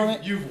her real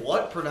name... You've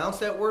what? Pronounce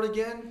that word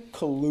again?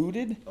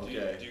 Colluded?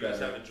 Okay. Do you guys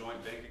have a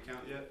joint bank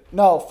account yet?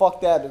 No, fuck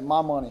that. It's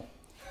my money.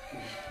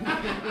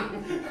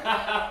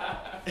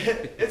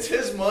 It's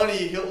his money.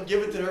 He'll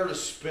give it to her to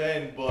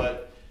spend,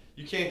 but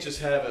you can't just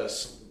have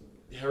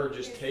her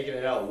just taking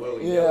it out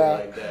willy-nilly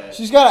like that.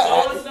 She's got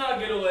So let's not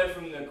get away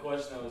from the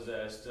question I was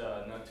asked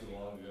not too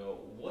long ago.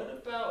 What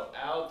about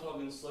Al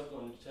talking slick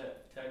on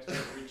text to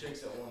 3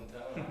 chicks at one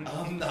time?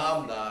 I'm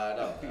not.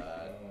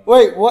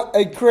 Wait, what?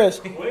 Hey, Chris.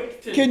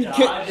 Quick to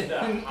dodge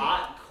the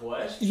hot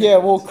question. Yeah,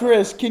 well,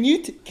 Chris, can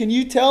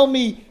you tell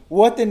me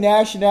what the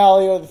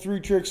nationality of the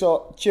 3 chicks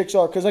are?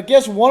 Because I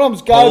guess one of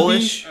them's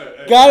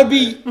gotta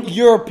be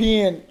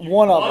European.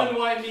 One of them.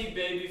 One white meat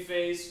baby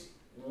face.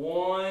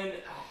 One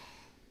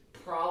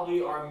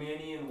probably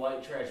Armenian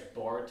white trash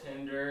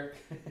bartender.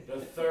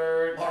 The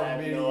third, I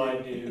have no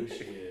idea who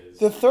she is.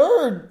 The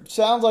third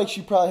sounds like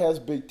she probably has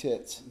big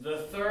tits. The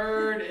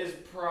third is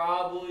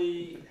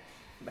probably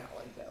That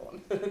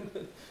one.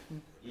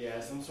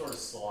 yeah, some sort of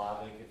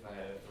Slavic. If I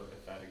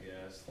had to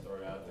guess, throw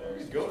it out there.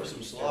 Go for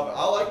some Slavic.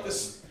 I like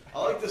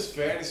this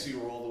fantasy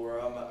world where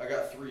I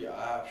got 3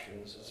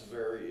 options. It's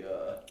very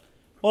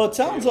Well, it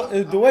sounds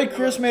like the way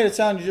Chris made it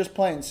sound. You're just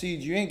playing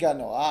Siege. You ain't got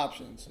no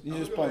options. You're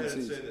just playing Siege.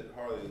 I'm going to say that,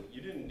 Harley,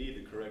 you didn't need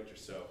to correct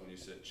yourself when you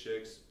said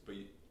chicks, but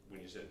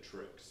when you said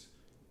tricks,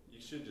 you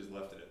should have just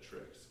left it at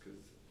tricks because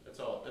that's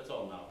all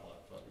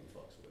Malplot fucking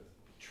fucks with.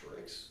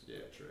 tricks. Yeah,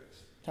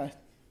 tricks. Okay.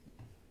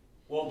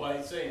 Well,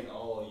 by saying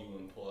all, you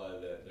imply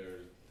that there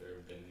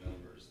have been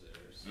numbers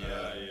there. So. Yeah.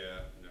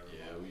 Never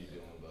Yeah, mind. what are you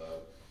doing,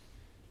 Bob?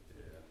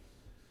 Yeah.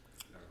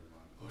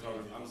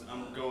 Never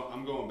mind.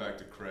 I'm going back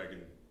to Craig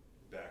and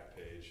back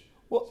page.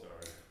 Well- Sorry.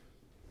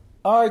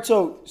 All right,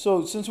 so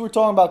since we're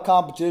talking about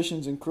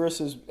competitions, and Chris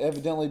has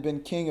evidently been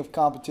king of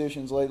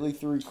competitions lately,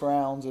 3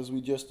 crowns, as we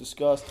just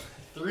discussed.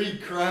 3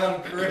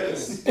 crown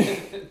Chris.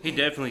 He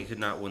definitely could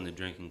not win the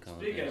drinking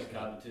contest. Speaking of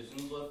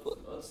competitions,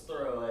 let's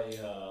throw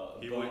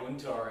a bone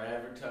to our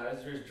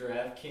advertisers,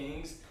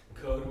 DraftKings,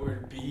 code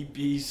word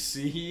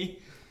BBC.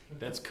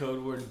 That's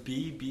code word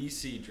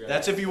BBC. Draft.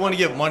 That's if you want to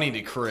give money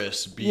to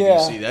Chris,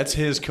 BBC. Yeah. That's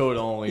his code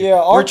only.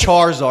 Yeah, We're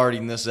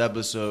Charizarding this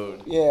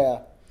episode. Yeah.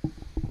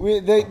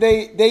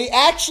 They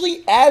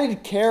actually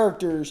added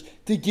characters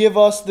to give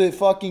us the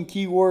fucking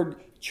keyword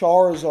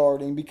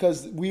Charizarding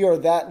because we are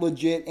that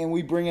legit and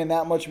we bring in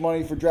that much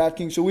money for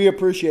DraftKings, so we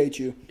appreciate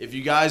you. If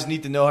you guys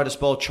need to know how to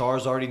spell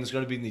Charizarding, it's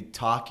going to be in the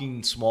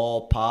Talking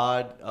Small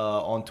Pod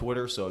on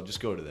Twitter, so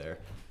just go to there.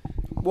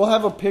 We'll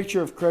have a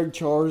picture of Craig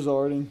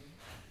Charizarding.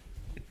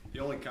 The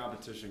only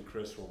competition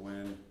Chris will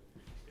win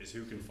is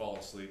who can fall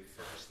asleep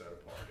first at a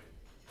party.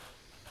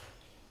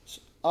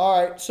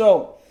 All right,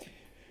 so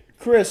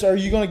Chris, are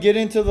you going to get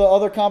into the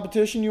other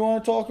competition you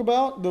want to talk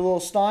about, the little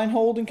Stein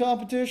holding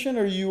competition,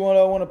 or you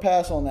want to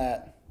pass on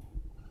that?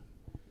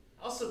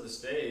 I'll set the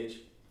stage.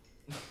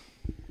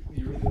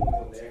 You were the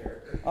one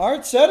there. All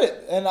right, set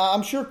it, and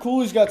I'm sure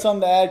Cooley's got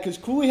something to add because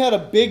Cooley had a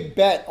big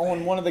bet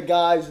on one of the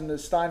guys in the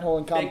Stein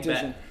holding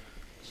competition.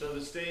 So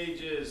the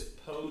stage is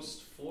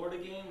post Florida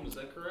game. Was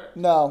that correct?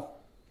 No,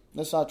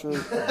 that's not true.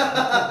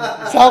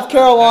 South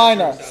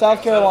Carolina.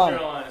 South Carolina.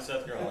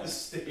 The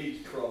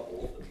stage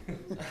crumbled.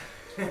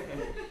 All right,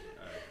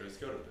 Chris,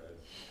 go to bed.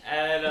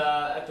 And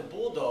at the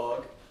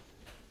Bulldog,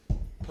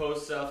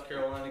 post South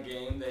Carolina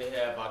game, they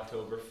have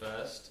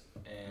Oktoberfest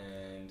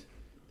and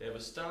they have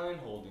a Stein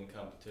holding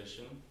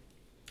competition.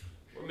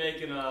 We're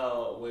making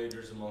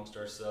wagers amongst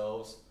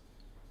ourselves,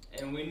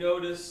 and we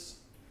noticed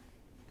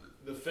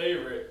the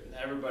favorite.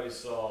 Everybody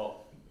saw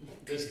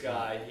this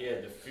guy. He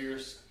had the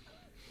fierce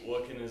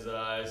look in his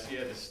eyes. He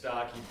had the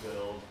stocky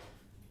build.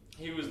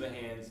 He was the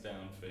hands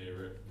down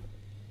favorite.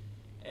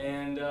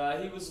 And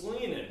he was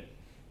leaning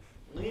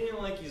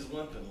like he's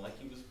limping, like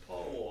he was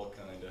Paul Wall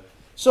kind of.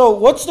 So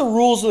what's the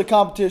rules of the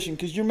competition?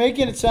 Because you're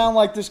making it sound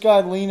like this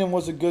guy leaning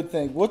was a good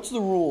thing. What's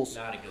the rules?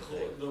 Not a good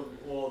thing.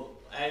 Well,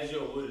 as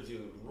you alluded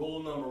to,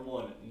 rule number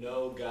 1,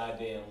 no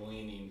goddamn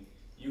leaning.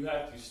 You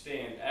have to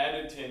stand at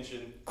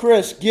attention.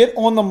 Chris, get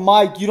on the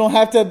mic. You don't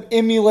have to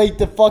emulate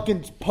the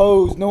fucking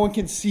pose. No one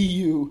can see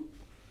you.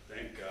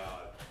 Thank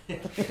God.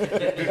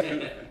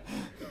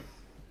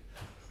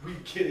 We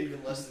get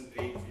even less than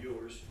 8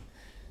 viewers.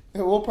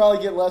 We'll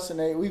probably get less than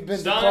 8. We've been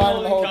Stein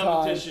declining the whole holding time.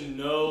 competition,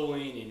 no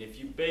leaning. If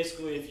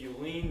you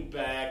lean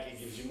back, it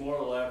gives you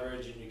more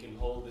leverage and you can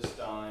hold the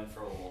Stein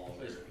for longer.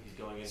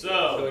 He's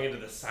going into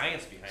the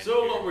science behind it.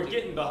 So what we're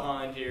getting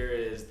behind here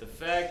is the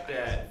fact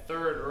that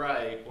Third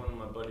Reich, one of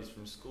my buddies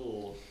from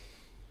school,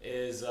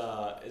 is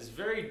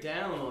very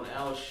down on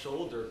Al's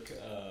shoulder,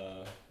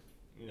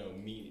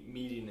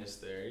 meatiness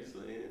there. He's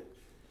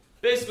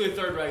basically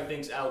Third Reich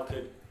thinks Al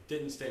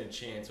didn't stand a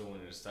chance of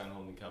winning a Stein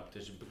holding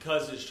competition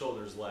because his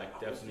shoulders lack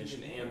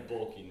definition and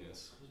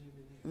bulkiness.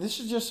 This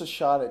is just a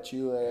shot at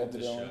you, It's a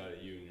evidently. shot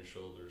at you and your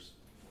shoulders.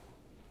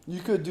 You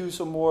could do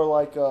some more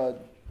like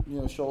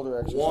shoulder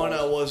exercise. 1,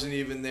 I wasn't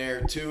even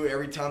there. 2,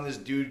 every time this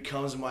dude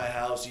comes to my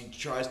house, he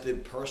tries to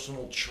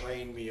personal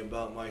train me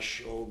about my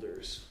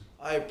shoulders.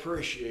 I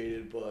appreciate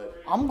it,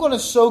 but I'm going to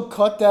so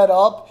cut that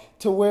up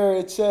to where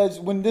it says,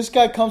 when this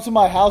guy comes to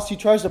my house, he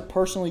tries to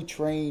personally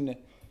train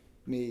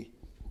me.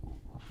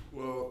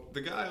 Well,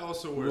 the guy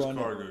also wears Run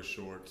it. cargo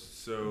shorts,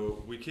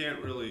 so we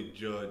can't really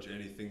judge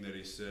anything that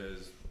he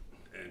says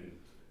and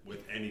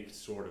with any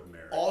sort of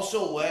merit.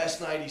 also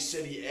last night he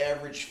said he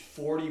averaged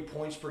 40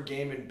 points per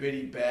game in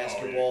biddy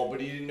basketball, but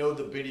he didn't know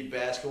the biddy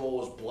basketball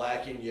was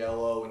black and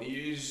yellow, and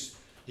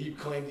he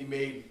claimed he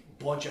made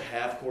a bunch of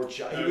half-court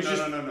shots.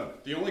 No.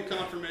 The only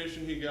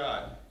confirmation he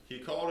got, he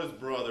called his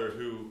brother,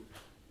 who,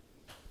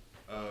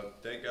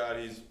 thank God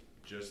he's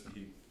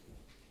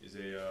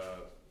a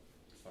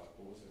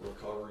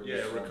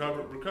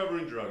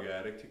recovering drug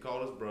addict. He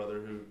called his brother,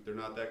 who they're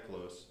not that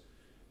close.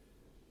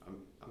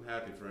 I'm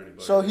happy for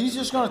anybody. So he's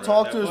just going to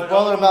recover talk at to that. his But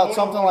brother hold about on,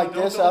 something like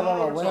this out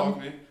on a talk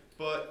limb? me.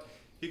 But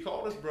he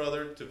called his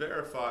brother to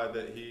verify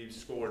that he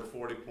scored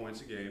 40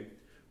 points a game.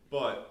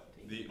 But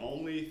the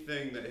only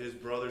thing that his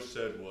brother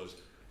said was,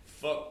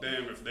 "Fuck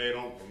them if they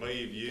don't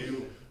believe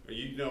you.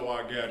 You know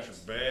I got your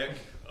back.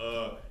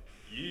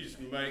 You just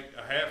make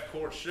a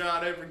half-court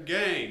shot every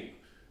game."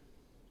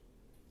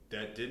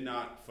 That did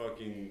not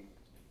fucking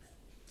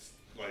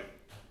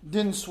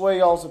Didn't sway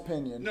y'all's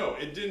opinion. No,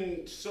 it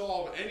didn't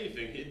solve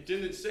anything. It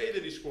didn't say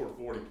that he scored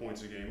 40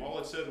 points a game. All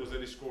it said was that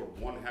he scored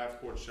 1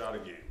 half-court shot a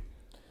game.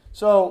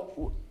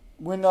 So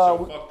when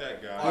So fuck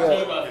that guy. Yeah.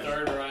 Talk about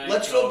Third Reich.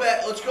 Let's go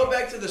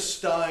back to the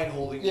Stein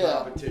holding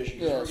competition.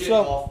 'Cause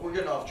Yeah. We're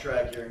getting off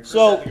track here. And Chris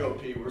So- had to go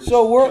pee.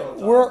 So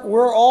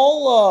we're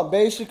all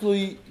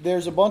basically,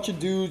 there's a bunch of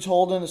dudes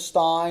holding a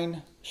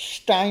Stein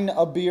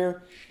a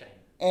beer,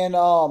 and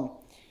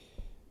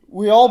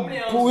we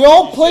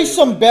all place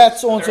some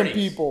bets on some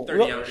people.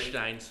 30 ounce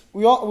Steins.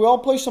 We all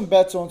place some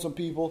bets on some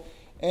people,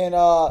 and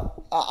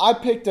I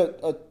picked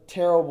a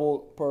terrible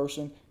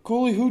person.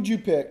 Cooley, who'd you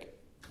pick?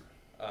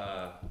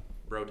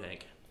 Bro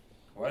Tank.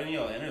 Why didn't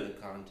y'all enter the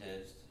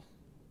contest?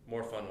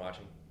 More fun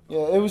watching.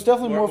 Yeah, it was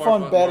definitely more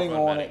fun betting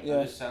on it. You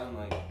Yeah. just sound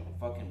like a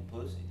fucking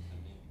pussy to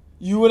me.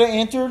 You would have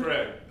entered?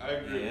 Craig, I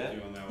agree Yeah. with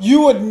you on that one.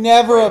 You would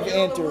never have Get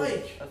on the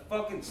entered. mic. A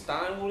fucking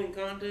Stein holding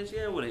contest?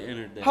 Yeah, I would have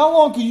entered that. How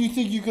long could you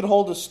think you could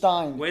hold a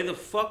Stein? Way the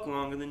fuck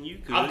longer than you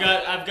could.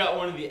 I've got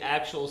one of the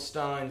actual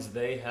steins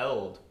they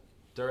held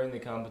during the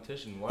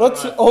competition. Why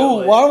Let's. don't I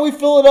fill it? Why don't we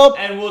fill it up?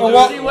 And we'll and do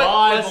while- it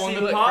live Let's on see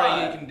the what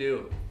pod. Craig can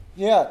do.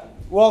 Yeah.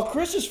 Well,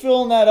 Chris is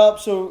filling that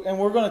up, and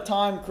we're going to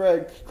time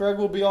Craig. Craig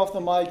will be off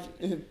the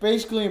mic,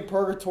 basically in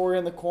purgatory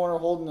in the corner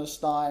holding a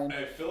Stein.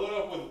 Hey, fill it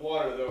up with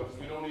water though, because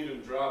we don't need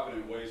him dropping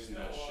and wasting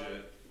that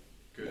shit.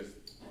 Because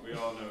we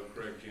all know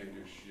Craig can't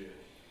do shit.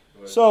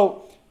 But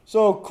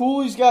So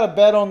Cooley's got a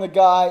bet on the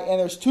guy, and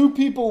there's 2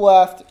 people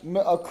left.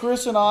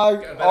 Chris and I,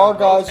 Got a bet our on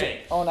guys, Brotank.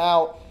 on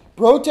out.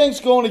 Brotank's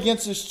going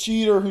against this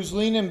cheater who's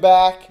leaning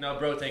back. No,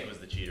 Brotank was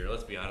the cheater.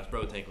 Let's be honest.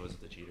 Brotank was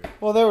the cheater.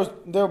 Well,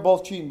 they were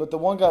both cheating, but the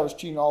one guy was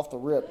cheating off the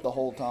rip the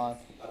whole time.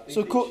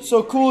 So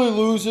Cooley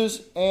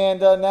loses,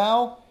 and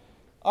now,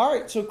 all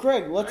right. So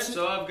Craig, let's. Alright,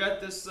 so I've got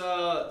this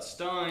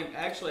stein.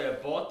 Actually, I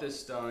bought this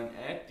stein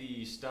at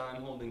the stein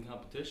holding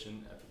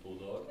competition at the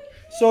Bulldog.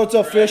 So it's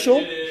official.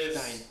 It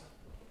is.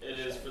 It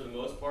is for the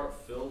most part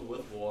filled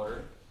with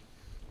water,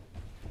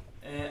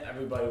 and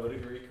everybody would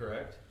agree,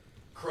 correct?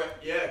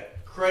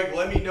 Craig,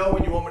 let me know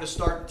when you want me to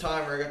start the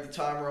timer. I got the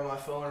timer on my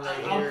phone right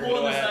I'm here.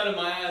 pulling this out of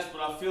my ass,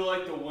 but I feel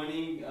like the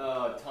winning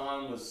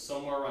time was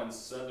somewhere around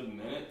 7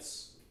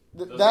 minutes.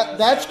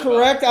 That's sound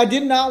correct. I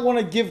did not want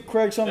to give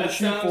Craig something That to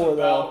shoot sounds for,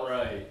 about though.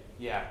 right.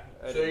 Yeah.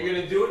 So you're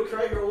gonna do it,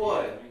 Craig, or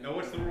what? no,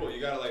 what's the rule? You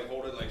gotta like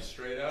hold it like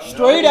straight out.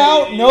 Straight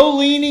out, no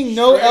leaning,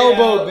 no Straight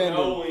elbow out, bending,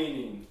 No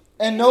leaning.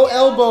 and no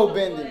elbow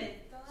bending.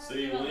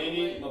 See,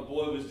 leaning, my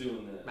boy was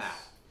doing this.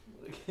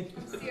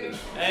 Seriously.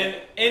 And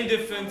in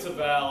defense of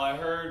Al, I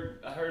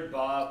heard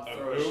Bob Of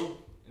throw who?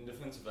 in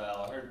defense of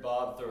Al, I heard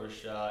Bob throw a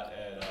shot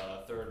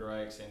at Third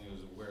Reich saying he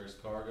was wear his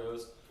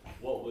cargos.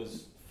 What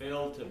was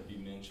failed to be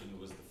mentioned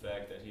was the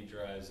fact that he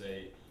drives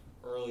a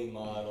early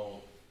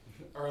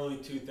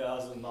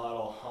 2000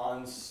 model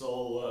Han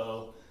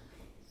Solo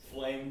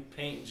flame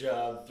paint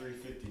job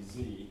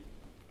 350Z.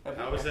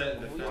 How was that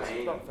in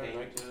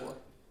defense?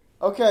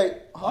 Okay.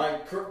 All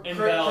right, Craig,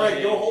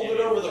 Invalidate go hold it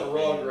over the any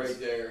rug opinions. right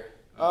there.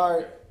 All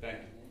right. Thank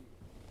you.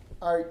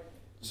 All right.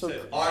 So,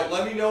 All right,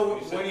 let me know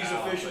You said when he's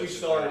Al, officially I said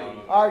starting.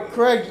 Al. all right,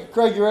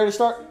 Craig, you ready to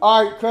start?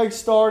 All right, Craig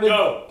started.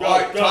 Go, All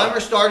right, timer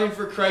starting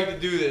for Craig to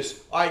do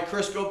this. All right,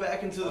 Chris, go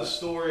back into the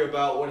story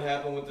about what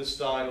happened with the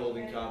Stein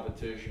holding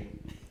competition.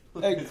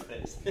 Hey, You can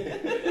go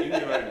ahead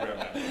and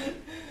grab that.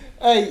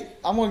 hey,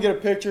 I'm gonna get a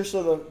picture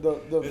so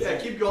Yeah,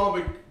 keep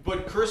going,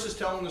 but Chris is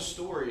telling the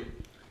story.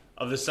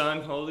 Of the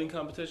sign holding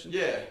competition?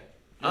 Yeah,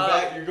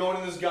 you're going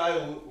in this guy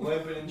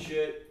limping and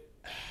shit,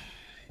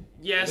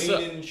 Yeah, so,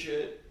 leaning and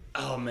shit.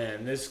 oh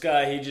man, this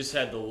guy, he just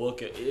had the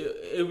look at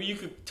it. You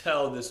could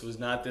tell this was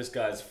not this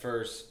guy's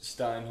first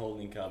Stein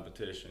holding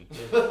competition.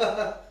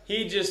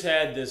 He just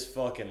had this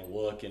fucking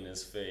look in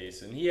his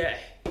face, and he had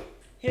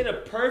a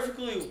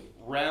perfectly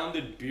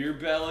rounded beer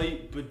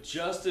belly, but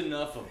just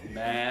enough of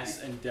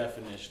mass and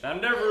definition. I've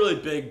never really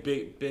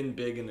been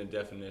big into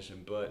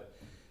definition, but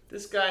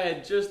this guy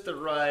had just the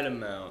right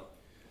amount.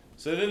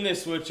 So then they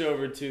switch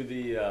over to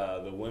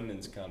the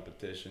women's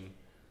competition.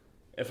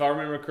 If I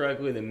remember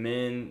correctly,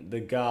 the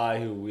guy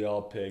who we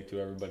all picked, who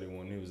everybody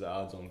won, he was the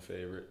odds-on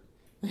favorite.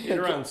 He had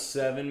around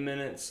 7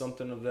 minutes,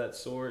 something of that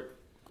sort.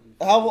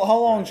 How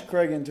long's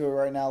Craig into it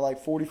right now? Like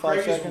 45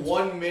 Craig seconds. is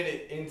 1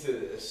 minute into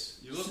this.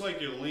 You look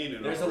like you're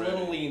leaning. There's a already.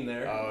 little lean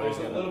there. Oh, There's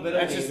yeah. a little bit of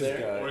That's lean just this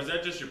there. guy. Or is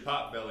that just your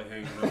pot belly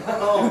hanging over?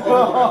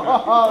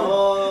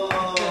 Oh.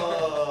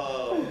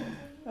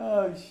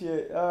 Oh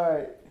shit! All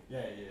right.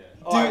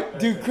 Yeah.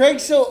 Dude,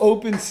 Craig's so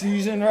open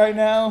season right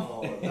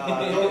now. Oh, nah,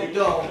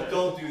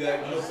 don't do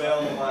that. You'll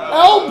bail him out.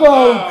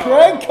 Elbow,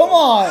 Craig, come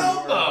on.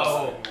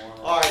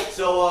 All right,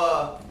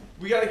 so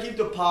we got to keep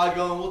the pod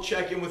going. We'll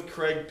check in with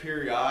Craig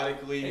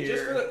periodically And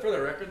here. just for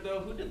the record,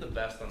 though, who did the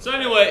best on the So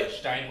anyway,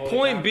 Stein holding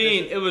point being,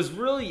 competition? it was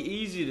really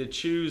easy to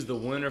choose the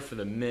winner for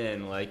the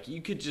men. Like,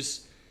 you could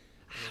just...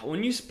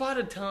 When you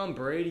spotted Tom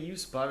Brady, you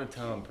spotted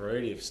Tom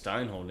Brady of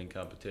Stein holding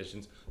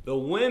competitions. The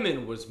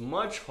women was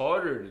much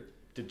harder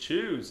to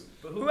choose.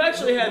 Who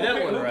actually had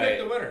that one Who right?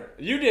 picked the winner?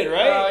 You did,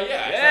 right?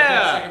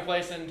 Yeah. Second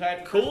place and tied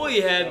for first Cooley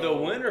place, had so- the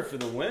winner for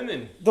the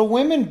women. The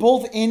women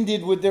both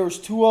ended with there was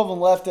 2 of them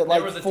left at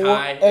like was a 4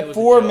 tie. It at was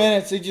 4 a joke.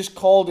 minutes. They just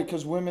called it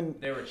because women.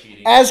 They were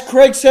cheating. As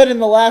Craig said in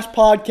the last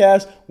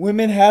podcast,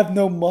 women have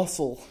no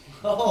muscle.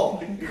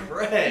 Oh,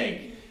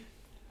 Craig.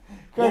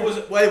 What was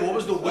the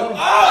women? He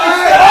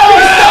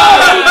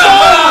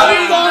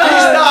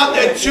stopped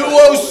at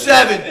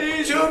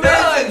 2:07. 2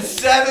 minutes and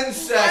 7 I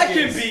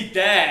seconds. can beat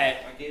that.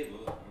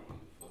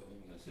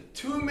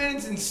 2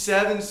 minutes and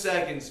 7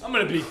 seconds. I'm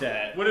gonna beat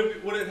that. Would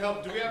it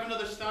help? Do we have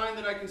another Stein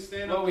that I can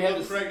stand Well, up we and have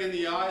look this- Craig in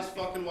the eyes,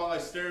 fucking while I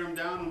stare him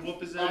down and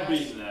whoop his ass? I'm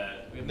beating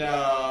that.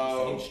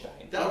 No.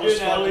 That I'm was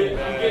getting, at least,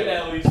 fucking I'm getting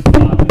bad. at least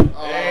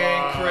 5.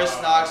 And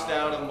Chris knocks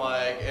down a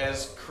mic,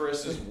 as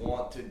Chris is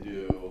wont to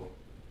do.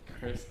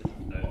 Chris is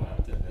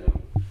not to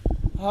him.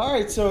 All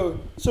right, so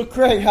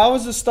Craig, how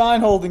was the Stein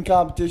holding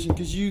competition?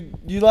 Because you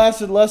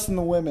lasted less than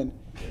the women.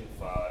 Getting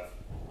 5.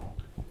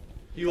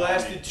 He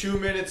lasted 2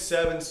 minutes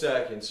 7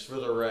 seconds for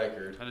the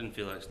record. I didn't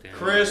feel like standing.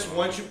 Chris,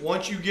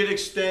 once you get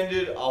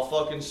extended, I'll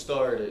fucking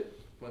start it.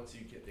 Once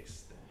you get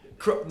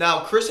extended.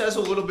 Now, Chris has a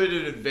little bit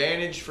of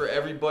advantage for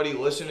everybody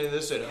listening to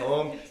this at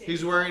home.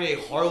 He's wearing a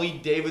Harley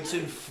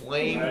Davidson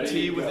flame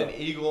tee with an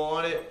eagle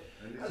on it.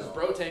 This is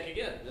Bro Tank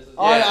again. This is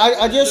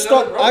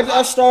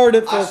I started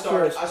it for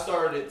Chris. I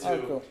started it too.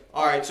 Oh, cool.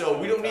 All right, so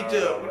we don't need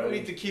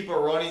to keep a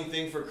running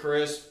thing for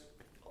Chris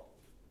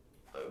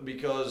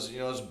because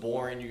it's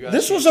boring. You guys.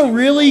 This was can't a see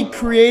really what's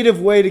going on.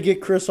 creative way to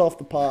get Chris off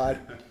the pod.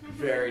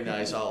 Very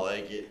nice. I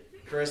like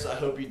it, Chris. I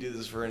hope you do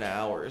this for an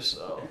hour or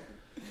so.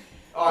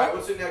 All right,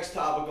 what's the next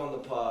topic on the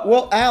pod?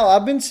 Well, Al,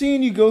 I've been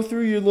seeing you go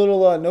through your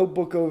little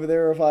notebook over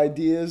there of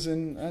ideas,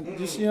 and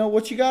just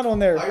what you got on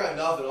there. I got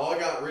nothing. All I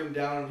got written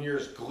down here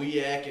is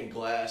Gliac and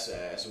Glass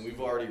Ass, and we've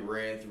already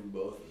ran through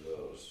both of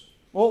those.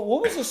 Well,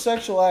 what was the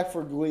sexual act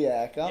for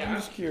Gliac? I'm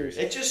just curious.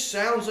 It just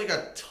sounds like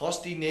a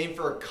tusty name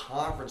for a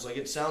conference. Like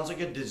it sounds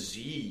like a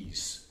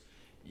disease.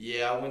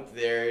 Yeah, I went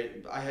there.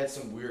 I had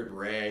some weird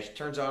rash.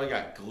 Turns out I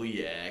got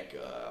Gliac.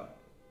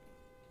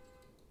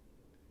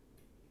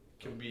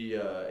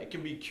 It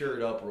can be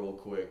cured up real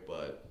quick,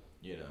 but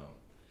it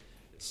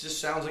just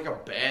sounds like a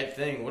bad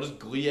thing. What does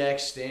Gliac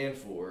stand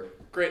for?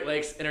 Great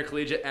Lakes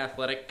Intercollegiate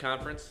Athletic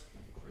Conference.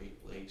 Great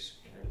Lakes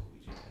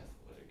Intercollegiate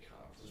Athletic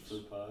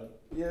Conference.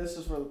 Yeah, this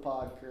is for the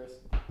pod, Chris.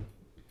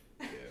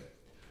 Yeah.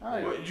 All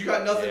right. What, you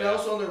got nothing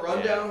else on the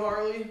rundown,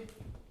 Harley?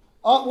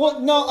 Well,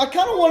 no, I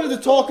kind of wanted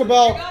to talk You're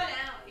about. going out.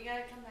 You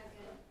gotta come back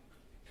in.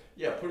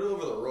 Yeah, put it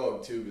over the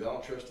rug too, because I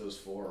don't trust those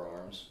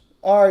forearms.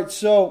 All right,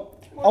 so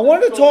I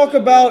wanted to talk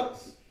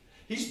about.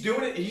 He's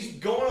doing it. He's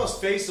going on his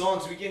face on,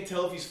 so we can't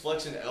tell if he's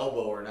flexing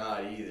elbow or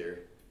not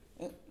either.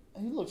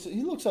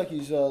 He looks like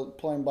he's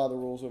playing by the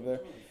rules over there.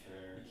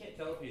 You can't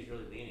tell if he's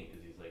really leaning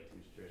because he's like too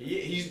straight.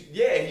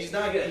 He's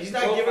not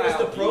giving us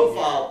the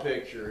profile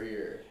picture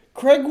here.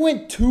 Craig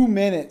went 2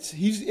 minutes.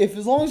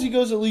 As long as he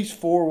goes at least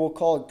 4, we'll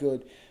call it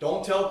good.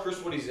 Don't tell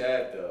Chris what he's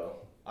at though.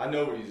 I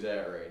know what he's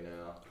at right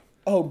now.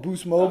 Oh,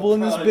 Boost Mobile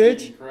in this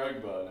bitch.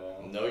 Craig by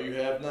now. No, you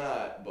have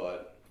not.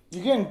 But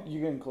You're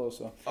getting close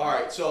though. all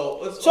right, so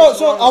let's. So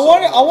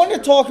I wanted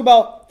to talk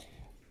about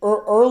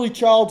early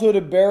childhood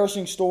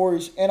embarrassing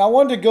stories, and I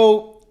wanted to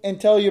go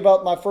and tell you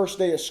about my first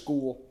day of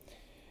school,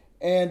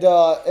 and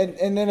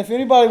then if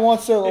anybody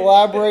wants to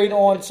elaborate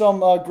on some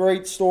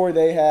great story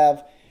they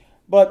have,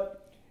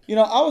 but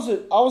I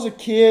was a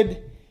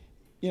kid,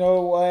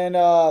 and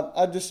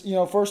I just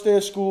first day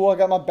of school, I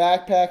got my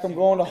backpack. I'm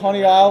going to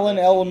Honey Island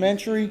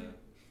Elementary.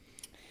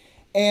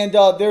 And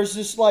there's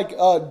this like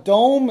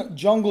dome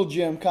jungle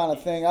gym kind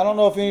of thing. I don't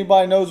know if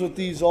anybody knows what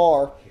these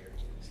are.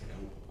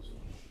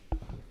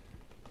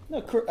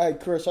 No, hey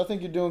Chris, I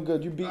think you're doing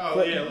good. You beat.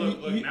 Craig. Yeah,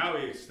 look, now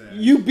he extends.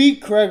 You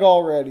beat Craig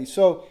already,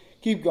 so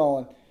keep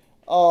going.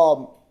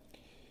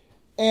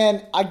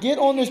 And I get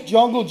on this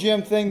jungle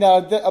gym thing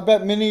that I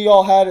bet many of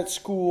y'all had at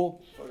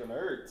school. Fucking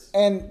hurts.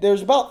 And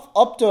there's about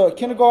up to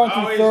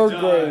kindergarten through third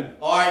grade.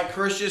 All right,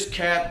 Chris just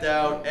capped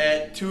out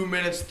at 2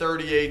 minutes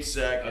 38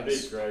 seconds. I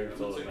beat Craig.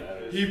 That's all that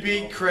matters. He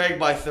beat Craig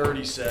by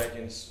 30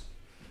 seconds.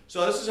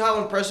 So this is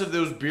how impressive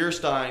those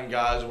Bierstein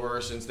guys were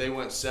since they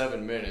went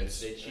 7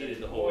 minutes. They cheated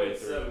the whole way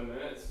through. 7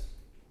 minutes.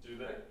 Do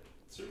that.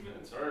 2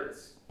 minutes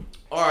hurts.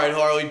 All right,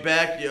 Harley,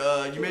 back. You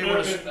may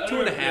want to. 2.5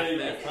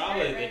 minutes.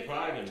 They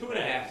probably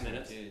 2.5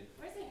 minutes.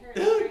 Where's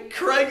it hurt?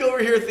 Craig over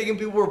here thinking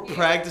people were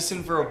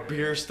practicing for a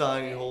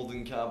Bierstein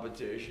holding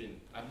competition.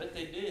 I bet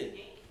they did.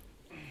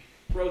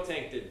 Bro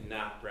Tank did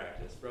not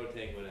practice. Bro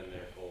Tank went in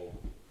there cold.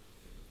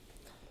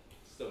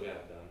 Still got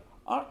it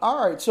done.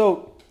 All right,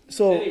 so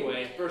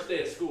Anyway, first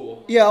day of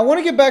school. yeah, I want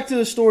to get back to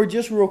the story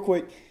just real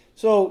quick.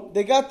 So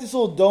they got this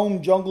little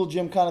dome jungle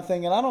gym kind of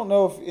thing, and I don't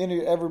know if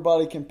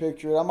everybody can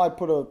picture it. I might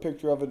put a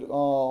picture of it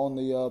on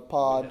the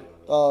pod,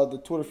 the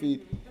Twitter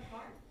feed.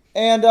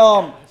 And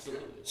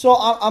so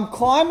I'm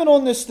climbing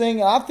on this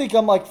thing, and I think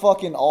I'm like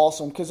fucking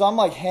awesome because I'm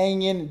like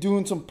hanging and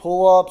doing some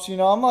pull-ups.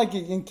 I'm like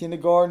in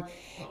kindergarten.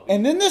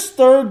 And then this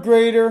third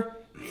grader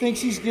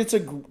thinks he gets a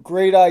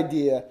great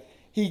idea.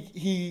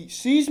 He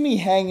sees me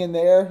hanging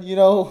there,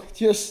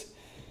 just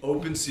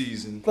Open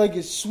season. like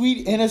a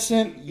sweet,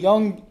 innocent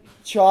young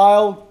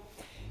child.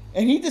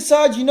 And he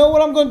decides, you know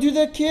what I'm going to do to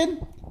that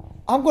kid?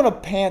 I'm going to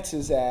pants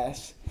his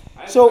ass.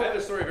 I So- have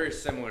a story very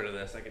similar to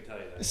this, I can tell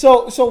you that.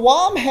 So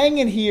while I'm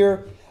hanging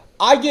here,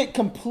 I get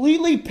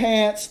completely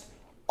pantsed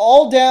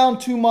all down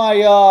to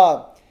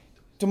my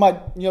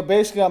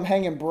basically I'm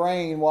hanging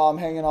brain while I'm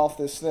hanging off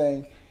this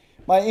thing.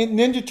 My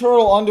Ninja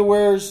Turtle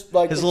underwear's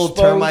like His little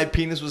exposed. termite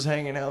penis was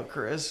hanging out,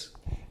 Chris.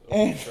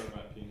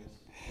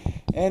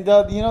 And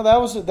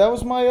that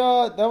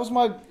was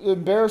my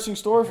embarrassing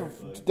story from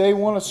day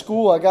one of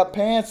school. I got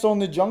pants on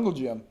the jungle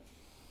gym.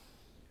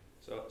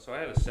 So I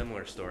have a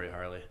similar story,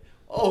 Harley.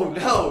 Oh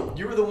no,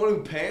 you were the one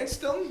who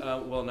pantsed him?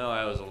 Well, no,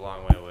 I was a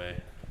long way away.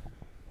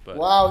 But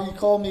Wow, he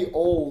called me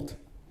old.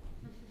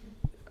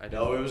 I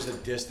No, didn't. it was a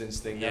distance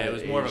thing. Yeah, not it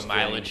was an more of age a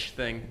mileage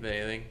thing than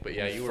anything. But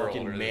yeah, you were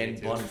fucking older man than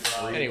me too. bun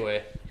freak.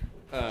 Anyway,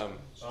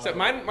 so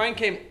mine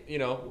came,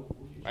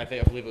 I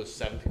believe it was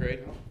 7th grade.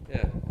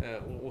 Yeah,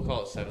 we'll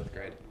call it 7th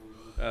grade.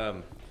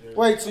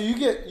 Wait, so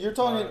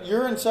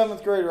you're in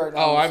 7th grade right now?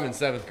 Oh, I'm in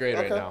 7th grade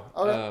right Okay, now.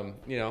 okay.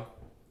 You know,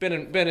 been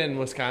in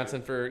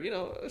Wisconsin for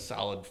a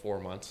solid 4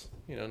 months.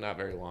 Not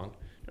very long.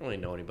 Don't really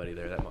know anybody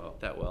there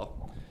that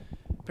well.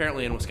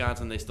 Apparently in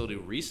Wisconsin they still do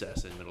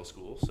recess in middle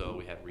school, so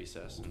we had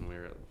recess and we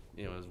were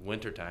it was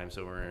winter time,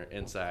 so we're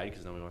inside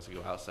because nobody wants to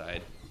go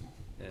outside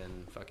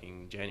in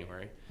fucking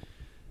January.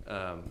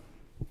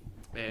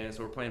 And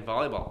so we're playing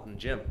volleyball in the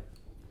gym,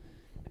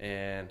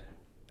 and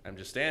I'm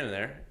just standing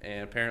there,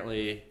 and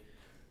apparently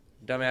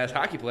dumbass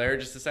hockey player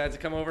just decides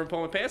to come over and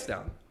pull my pants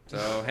down.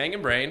 So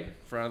hanging brain in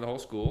front of the whole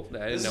school.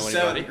 I didn't know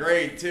anybody. 7th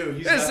grade too.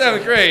 It's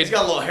 7th grade. He's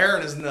got a little hair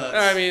in his nuts.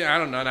 I mean, I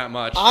don't know, not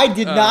much. I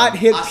did not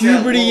hit I said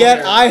puberty little yet.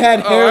 hair. I had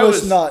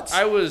hairless nuts.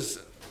 I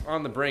was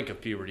on the brink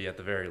of puberty at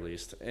the very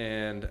least,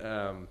 and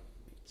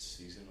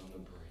Season on the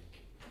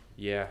break.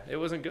 yeah, it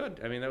wasn't good.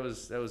 I mean, that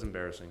was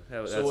embarrassing.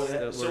 So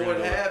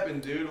what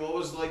happened, dude? What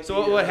was like?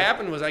 So what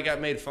happened was I got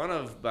made fun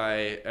of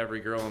by every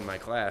girl in my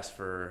class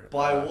for.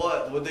 By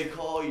what? What'd they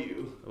call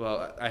you?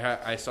 Well,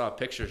 I saw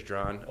pictures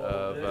drawn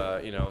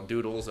of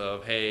doodles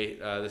of, hey,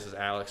 this is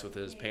Alex with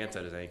his pants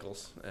at his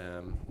ankles.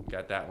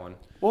 Got that one.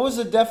 What was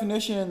the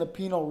definition in the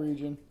penal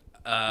region?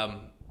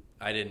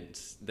 I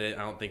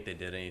don't think they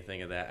did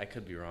anything of that. I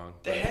could be wrong.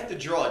 They had to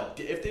draw.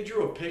 If they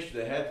drew a picture,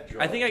 they had to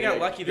draw. I think I got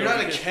lucky. You're though, not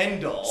because, a Ken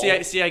doll.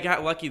 See, I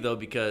got lucky though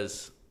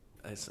because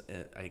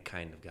I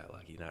kind of got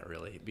lucky, not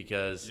really,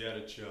 because You had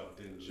a chub,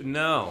 didn't you?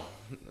 no,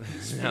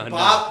 no,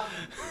 Bob.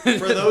 For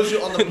those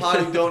on the pod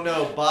who don't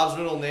know, Bob's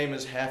middle name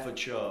is Half a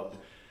Chub.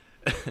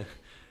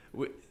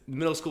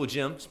 Middle school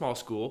gym, small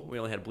school. We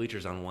only had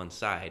bleachers on one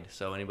side,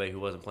 so anybody who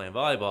wasn't playing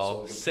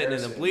volleyball sitting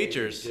in the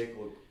bleachers.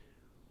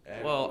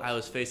 Well, I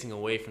was facing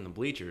away from the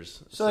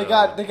bleachers, So they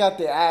got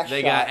the ass.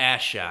 They shot. got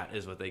ass shot,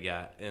 is what they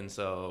got, and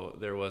so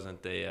there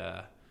wasn't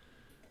the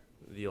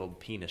old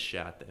penis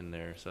shot in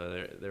there.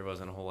 So there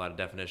wasn't a whole lot of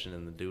definition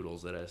in the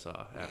doodles that I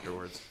saw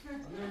afterwards. I've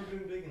never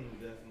been big in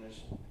the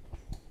definition.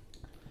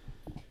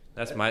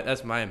 That's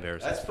my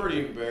embarrassing. That's pretty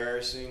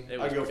embarrassing. It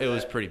I go for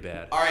was that. pretty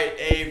bad. All right,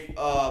 Abe.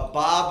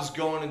 Bob's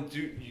going to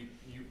do.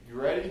 You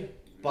ready?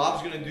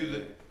 Bob's gonna do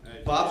the.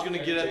 Bob's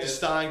gonna get at the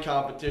Stein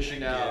competition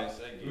now.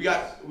 We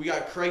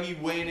got Craigie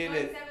weighing in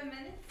at 7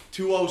 minutes?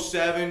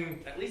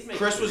 207. At least make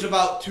Chris was three.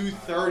 about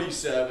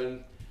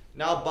 237.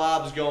 Now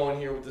Bob's going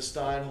here with the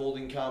Stein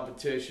holding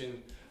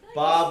competition.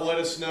 Bob, let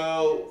us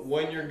know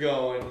when you're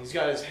going. He's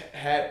got his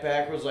hat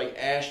backwards like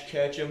Ash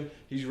Ketchum.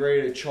 He's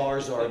ready to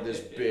Charizard this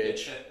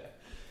bitch.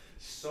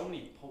 So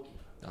many Pokemon.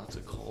 That's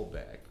a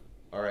callback.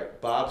 All right,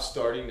 Bob's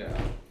starting now.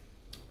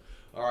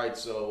 All right,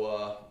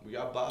 so we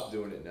got Bob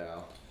doing it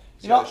now.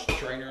 He's got his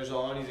trainers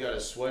on. He's got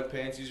his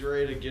sweatpants. He's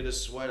ready to get his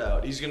sweat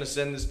out. He's gonna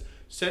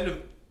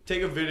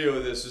take a video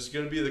of this. It's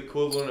gonna be the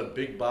equivalent of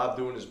Big Bob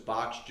doing his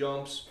box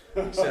jumps,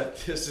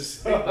 except this is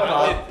Big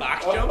Bob.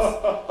 Box jumps?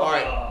 All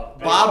right,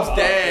 Bob's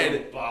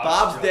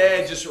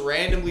dad just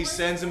randomly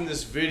sends him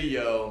this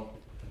video.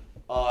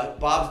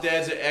 Bob's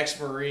dad's an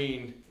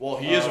ex-Marine. Well,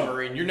 he is a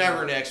Marine. You're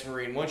never an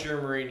ex-Marine. Once you're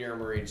a Marine, you're a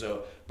Marine.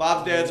 So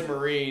Bob's dad's a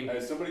Marine. Hey,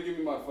 somebody give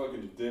me my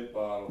fucking dip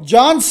bottle.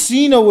 John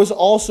Cena was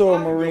also a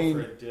Marine.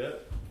 Go for a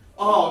dip.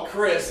 Oh,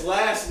 Chris,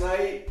 last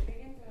night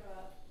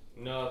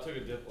No, I took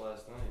a dip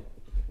last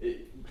night.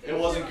 it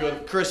wasn't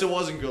good. Chris, it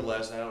wasn't good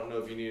last night. I don't know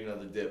if you need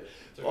another dip.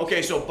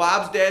 Okay, so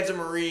Bob's dad's a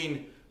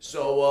Marine.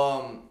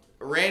 So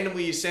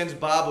randomly he sends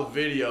Bob a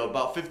video,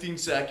 about 15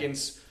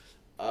 seconds.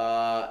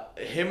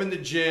 Him in the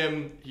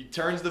gym. He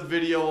turns the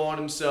video on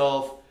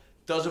himself,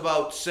 does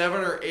about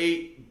 7 or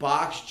 8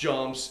 box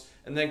jumps,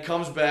 and then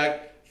comes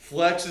back,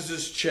 flexes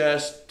his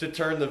chest to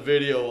turn the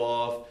video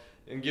off,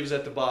 and gives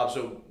that to Bob.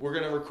 So we're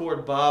gonna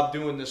record Bob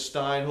doing the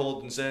Stein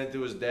hold and send it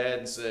to his dad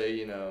and say,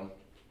 your No,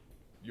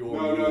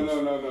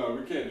 move.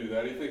 we can't do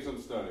that. He thinks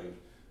I'm studying.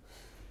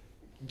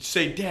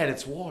 Say, Dad,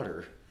 it's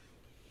water.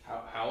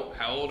 How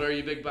old are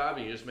you, Big Bob?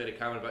 You just made a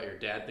comment about your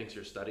dad thinks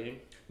you're studying.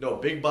 No,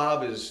 Big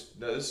Bob that's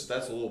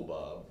little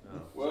Bob.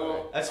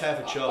 Well, That's half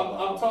a chub.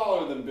 I'm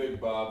taller than Big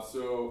Bob,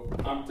 so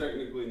I'm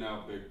technically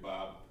now Big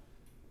Bob.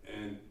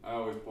 And I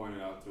always point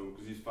it out to him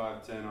because he's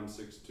 5'10", I'm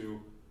 6'2".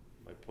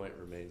 My point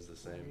remains the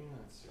same.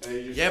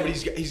 Hey, you're Yeah, but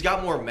still, he's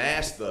got more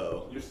mass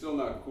though. you're still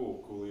not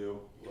cool, Coolio.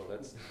 Well,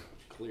 that's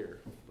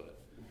clear, but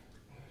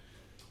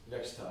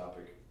Next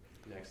topic.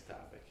 next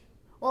topic.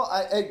 Well,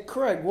 hey,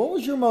 Craig, what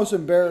was your most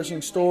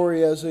embarrassing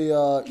story as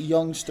a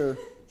youngster?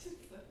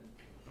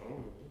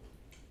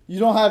 You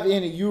don't have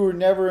any. You were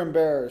never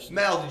embarrassed.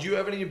 Mal, did you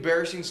have any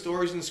embarrassing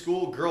stories in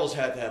school? Girls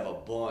had to have a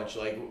bunch,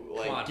 like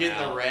on, getting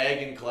Mal. the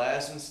rag in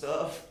class and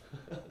stuff.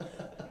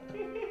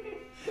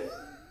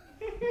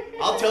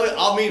 I'll tell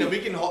you.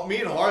 Me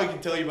and Harley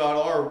can tell you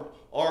about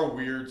our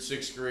weird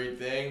 6th grade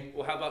thing.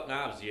 Well, how about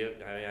Knobs?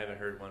 I haven't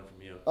heard one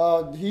from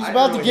you. He's I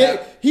about really to get.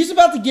 have- He's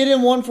about to get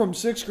in one from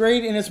 6th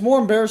grade, and it's more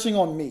embarrassing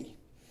on me.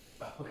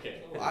 Okay.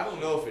 I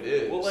don't know if it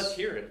is. Well, let's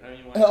hear it. I mean,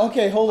 why not?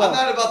 Okay, hold I'm on.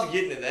 not about to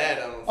get into that.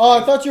 I don't. Oh, I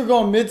think. thought you were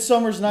going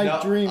Midsummer's Night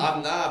No, Dream.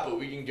 I'm not, but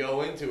we can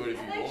go into it if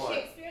I you like want.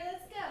 Shakespeare.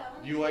 Let's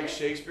go. You like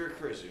Shakespeare,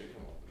 Chris? Come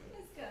on.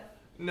 Let's go.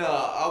 No,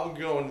 I'm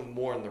going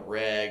more in the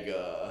rag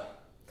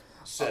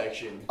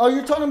section. Oh,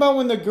 you're talking about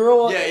when the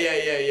girl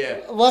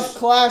Yeah. left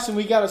class and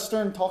we got a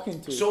stern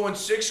talking to. So in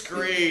 6th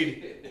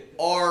grade,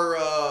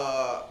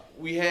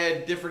 we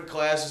had different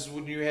classes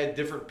when you had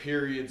different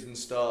periods and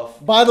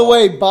stuff. By the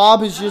way,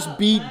 Bob has just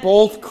beat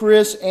both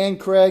Chris and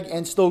Craig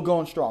and still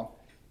going strong.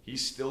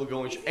 He's still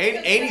going,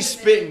 and he's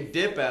spitting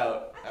dip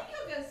out. I think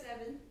he'll go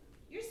 7.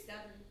 You're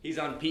stubborn. He's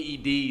on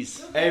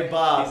PEDs. Hey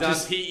Bob, He's on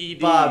just PEDs.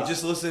 Bob,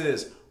 just listen to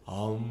this.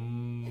 Bob's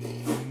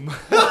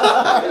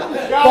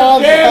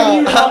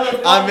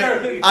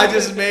out. I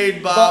just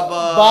made Bob.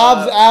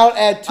 Bob's out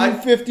at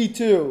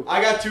 252.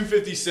 I got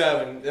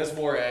 257. That's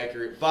more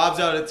accurate. Bob's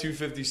out at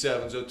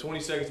 257, so 20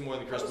 seconds more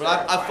than Chris.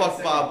 But I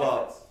fucked Bob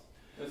up.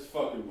 That's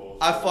fucking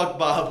bullshit. I fucked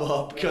Bob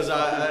up because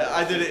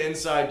I did an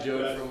inside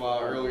joke from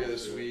earlier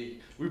this week.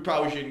 We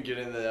probably shouldn't get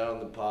into that on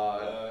the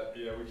pod.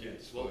 Yeah, we can't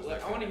disclose Well,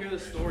 that. I want to hear the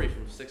story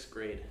from 6th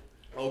grade.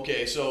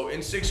 Okay, so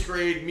in 6th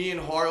grade, me and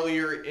Harley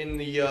are in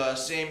the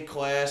same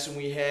class, and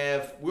we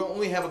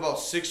only have about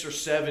 6 or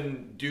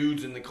 7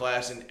 dudes in the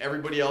class, and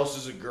everybody else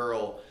is a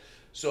girl.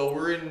 So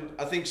we're in,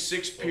 I think,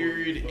 6th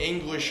period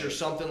English or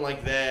something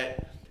like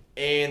that,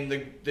 and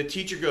the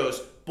teacher goes,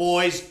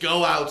 "Boys,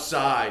 go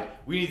outside.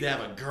 We need to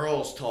have a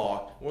girls'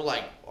 talk." We're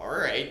like, "All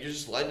right, you're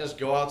just letting us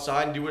go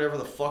outside and do whatever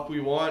the fuck we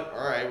want.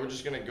 All right, we're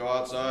just gonna go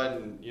outside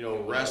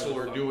and wrestle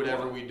or do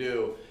whatever we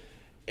do."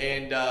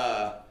 And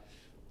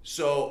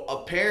so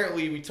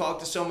apparently we talked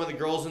to some of the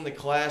girls in the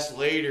class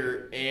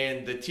later,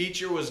 and the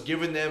teacher was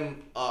giving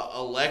them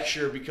a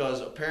lecture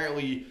because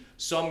apparently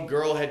some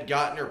girl had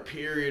gotten her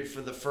period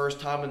for the first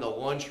time in the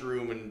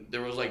lunchroom, and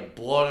there was like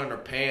blood on her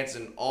pants,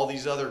 and all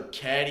these other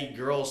catty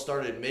girls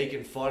started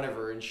making fun of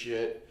her and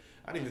shit.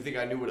 I didn't even think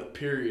I knew what a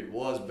period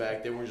was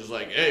back then. We're just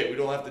like, hey, we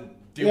don't have to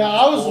deal with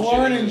I was bullshit in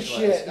learning this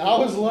shit. class. I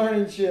was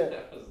learning shit.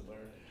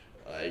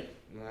 Like,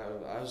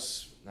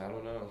 I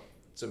don't know.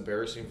 It's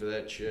embarrassing for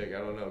that chick. I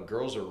don't know.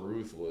 Girls are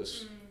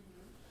ruthless. Mm-hmm.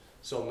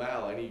 So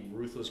Mal, any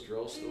ruthless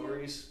girl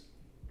stories?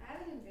 I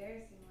have an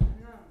embarrassing one.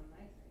 I'm not on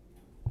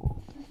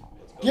the mic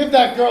right now. Give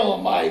that girl a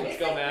mic. Let's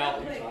go, Mal. Are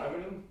you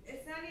timing him?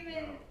 It's not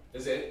even.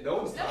 Is it? No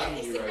one's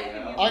timing you right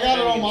now. I got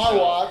it on my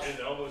watch. His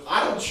elbows.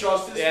 I don't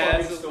trust this Yeah,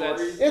 fucking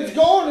that's- story. It's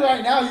going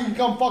right now. You can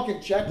come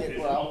fucking check it,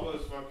 His bro.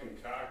 elbows fucking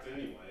cocked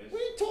anyways.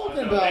 What are you talking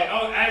I know. about? Hey,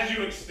 oh, as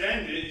you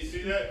extend it, you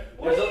see that?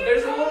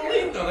 There's a little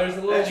lean though. There's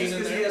a little That's lean just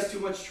in because he there. has too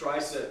much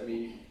tricep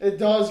meat. It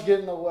does get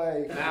in the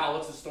way. Mal,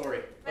 what's the story?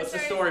 My What's the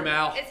story- story,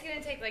 Mal? It's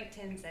gonna take like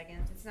 10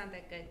 seconds. It's not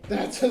that good.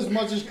 That's as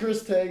much as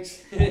Chris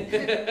takes. And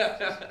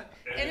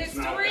it's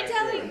not that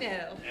storytelling, good.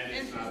 no. And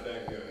it's not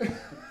that good.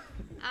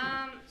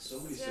 So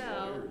many So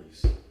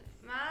similarities.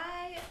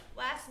 my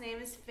last name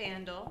is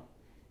Fandle.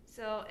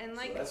 So in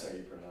like So that's how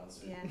you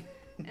pronounce it.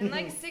 yeah, in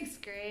like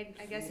 6th grade,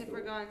 I guess if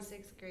we're going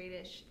 6th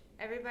grade-ish,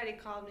 everybody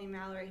called me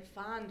Mallory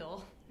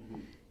Fondle.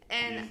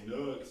 And He's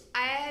nuts.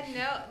 I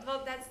had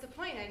well, that's the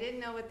point. I didn't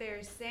know what they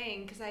were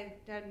saying because I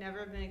had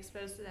never been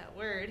exposed to that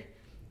word.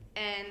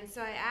 And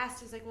so I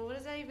asked, I was like, well, what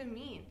does that even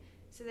mean?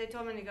 So they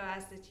told me to go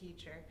ask the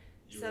teacher.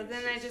 You So were in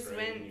then I 6th just grade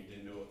went, and you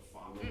didn't know what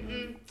fondle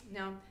meant?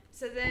 no.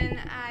 So then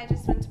I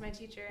just went to my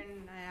teacher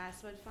and I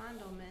asked what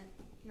fondle meant.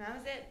 And that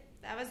was it.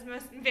 That was the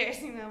most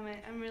embarrassing moment.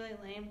 I'm really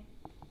lame.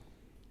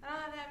 I don't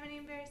have that many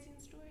embarrassing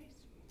stories.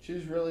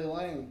 She's really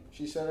lame.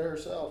 She said it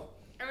herself.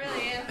 I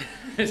really am.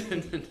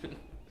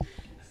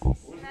 When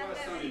was the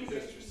last time you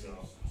pissed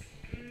yourself?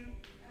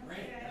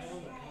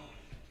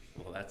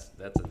 Well, that's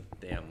a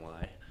damn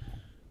lie.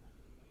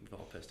 We've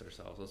all pissed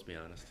ourselves. Let's be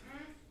honest.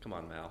 Come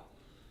on, Mal.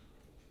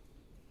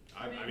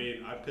 I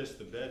mean, I pissed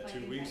the bed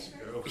 2 weeks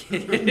ago.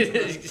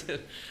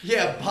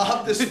 Yeah,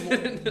 Bob, this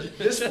morning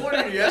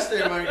or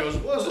yesterday, man goes,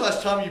 "When was the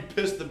last time you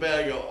pissed the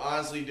bed?" I go,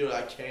 "Honestly, dude,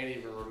 I can't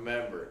even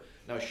remember."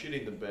 Now,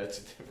 shitting the bed's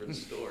a different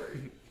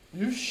story.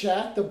 You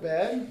shat the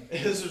bed?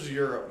 This was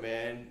Europe,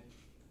 man.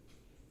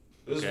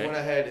 This is Okay. when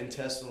I had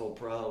intestinal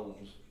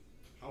problems.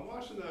 I'm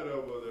watching that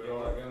elbow there.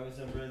 got me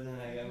some prison.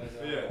 I got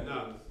myself. Yeah,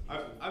 no.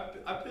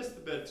 I pissed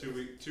the bed 3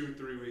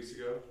 weeks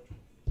ago.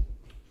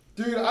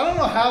 Dude, I don't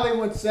know how they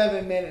went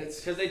 7 minutes.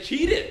 Because they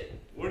cheated.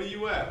 What are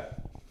you at?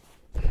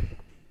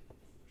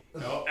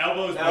 No,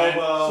 elbows bent.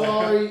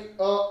 Sorry,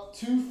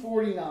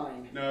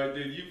 249. No,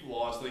 dude, you've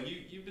lost. Like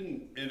you've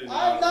been in and out.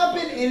 I've not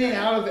been in and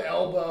out of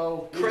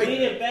elbow. You're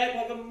leaning back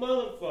like a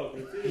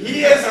motherfucker.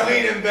 He is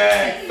leaning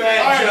back,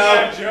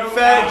 Fat Joe.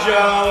 Fat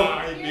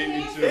Joe. He beat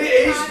me too.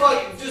 He's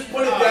fucking. Just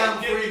put it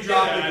down before you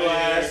drop the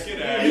glass.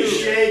 Get out of He's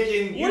here.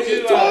 shaking. What are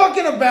you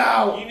talking You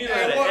about? knew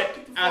Hey,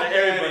 out of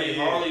everybody,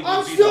 Harley I'm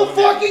would be still the one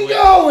that fucking quit.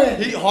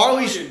 going.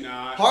 You're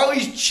not.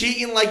 Harley's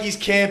cheating like he's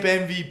camp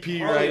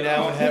MVP right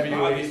now in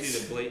heavyweights. Obviously,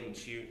 the blatant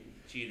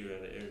cheater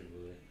out of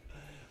everybody.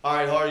 All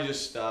right, Harley,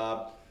 just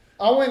stop.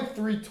 I went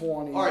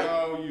 320. All right.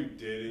 No, you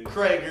didn't.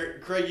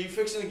 Craig, you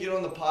fixing to get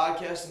on the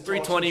podcast and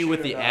 320 talk some with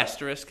shit the or not?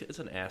 asterisk. It's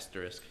an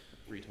asterisk.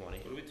 320.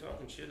 What are we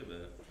talking shit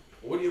about?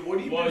 What do you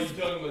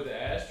talking about the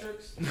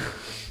asterisks?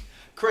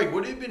 Craig,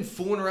 what have you been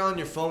fooling around on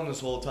your phone this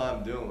whole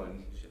time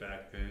doing?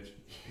 Back page.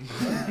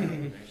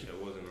 Actually,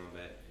 I wasn't on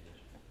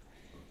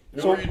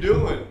that. What were you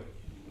doing?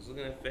 I was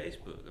looking at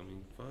Facebook. I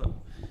mean, fuck.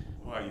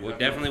 Why, you We have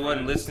definitely no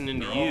wasn't friends? listening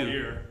to They're all you.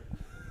 here.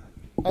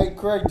 Hey,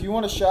 Craig, do you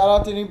want to shout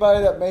out to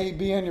anybody that may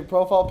be in your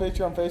profile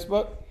picture on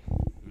Facebook?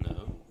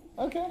 No.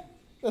 Okay,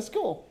 that's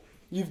cool.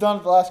 You've done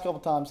it the last couple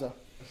times, though.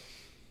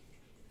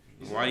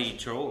 Why are you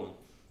trolling?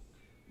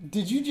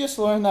 Did you just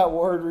learn that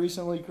word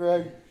recently,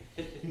 Craig?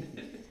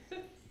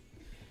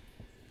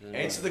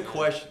 Answer the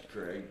question,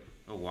 Craig.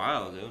 A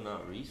while ago,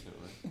 not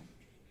recently.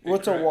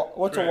 What's Craig,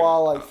 a Craig,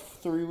 while, like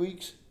 3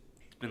 weeks?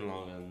 It's been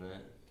longer than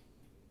that.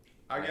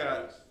 I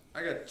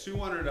got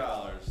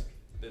 $200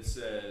 that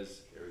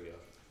says, Here we go.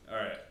 all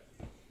right,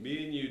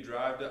 me and you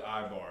drive to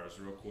iBars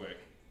real quick,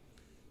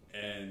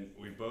 and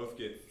we both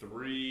get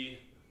 3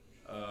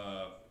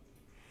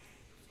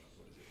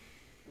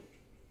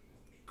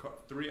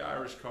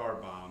 Irish car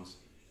bombs,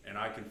 and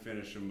I can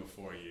finish them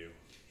before you.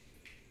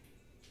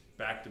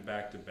 Back to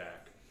back to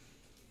back.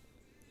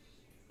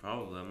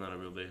 Probably. I'm not a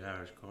real big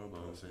Irish car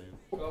bomb fan.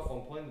 Golf,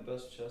 I'm playing the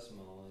best chess in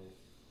my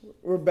life.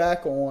 We're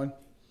back on.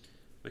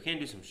 We can't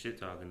do some shit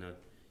talking though.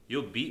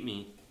 You'll beat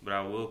me, but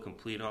I will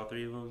complete all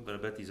 3 of them. But I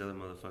bet these other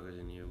motherfuckers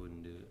in here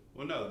wouldn't do it.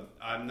 Well, no,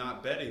 I'm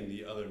not betting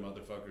the other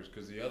motherfuckers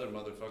because the other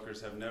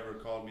motherfuckers have never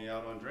called me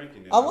out on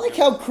drinking. I like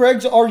how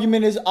Craig's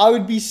argument is I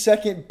would be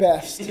second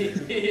best.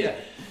 Yeah,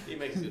 he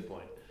makes a good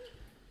point.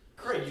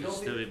 Craig, you don't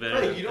Still think? be better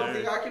Craig, than you don't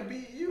third. think I could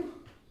beat you?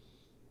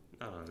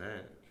 Not on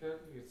that. Okay,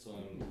 I get some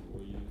for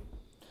you.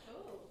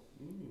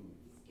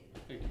 I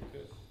think you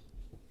could.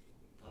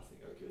 I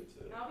think I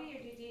could too. I'll be your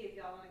DD if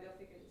y'all want to go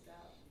figure this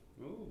out.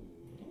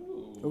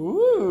 Ooh.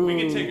 Ooh. We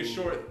can take a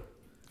short,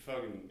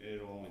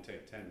 it'll only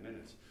take 10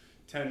 minutes.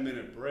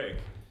 10-minute break.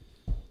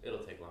 It'll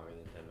take longer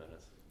than 10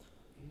 minutes.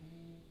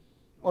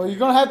 Well, you're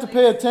going to have to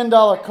pay a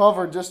 $10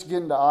 cover just to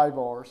get into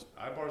iBars.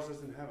 iBars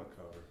doesn't have a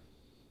cover.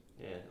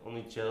 Yeah,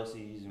 only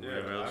Chelsea's and Yeah,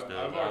 whatever else does.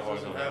 iBars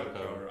doesn't don't have a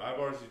cover.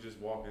 iBars, you just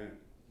walk in.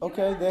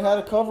 Okay, they had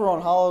a cover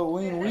on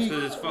Halloween That's week.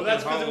 because it's Well, fucking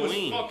that's because it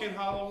Halloween. was fucking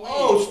Halloween.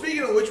 Oh,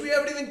 speaking of which, we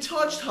haven't even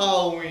touched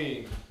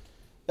Halloween.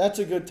 That's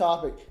a good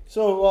topic.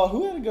 So,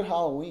 who had a good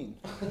Halloween?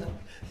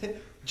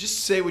 Just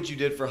say what you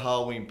did for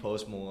Halloween,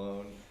 Post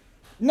Malone.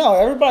 No,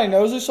 everybody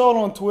knows. They saw it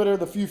on Twitter.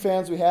 The few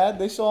fans we had,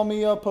 they saw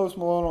me Post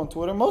Malone on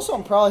Twitter. Most of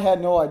them probably had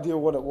no idea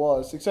what it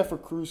was, except for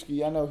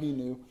Krusky. I know he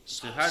knew.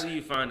 So how do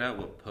you find out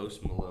what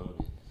Post Malone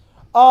is?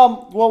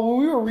 Well, when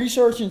we were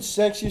researching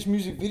sexiest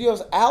music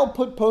videos, Al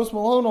put Post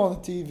Malone on the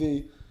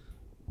TV,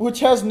 which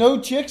has no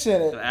chicks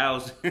in So it.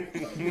 Al's.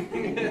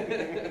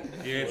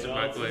 You answered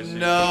my question.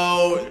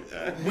 No,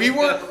 we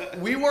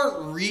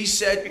weren't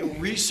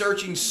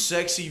researching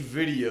sexy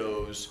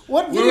videos.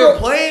 What We video? were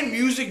playing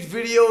music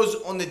videos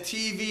on the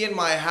TV in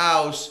my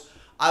house.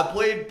 I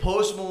played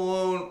Post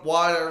Malone,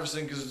 White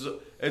Iverson because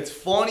it's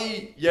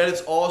funny, yet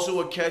it's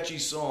also a catchy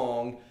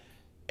song.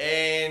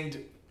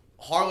 And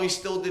Harley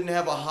still didn't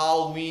have a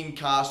Halloween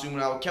costume,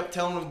 and I kept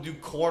telling him to do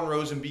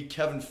cornrows and be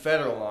Kevin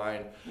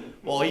Federline.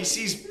 Well, he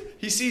sees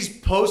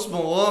Post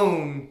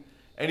Malone,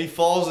 and he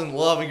falls in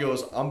love and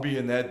goes, "I'm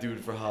being that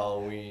dude for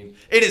Halloween."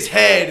 In his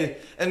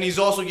head, and he's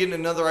also getting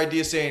another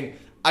idea saying,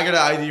 "I got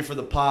an idea for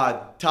the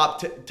pod,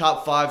 top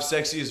 5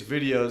 sexiest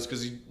videos,"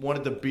 because he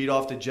wanted to beat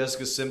off to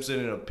Jessica Simpson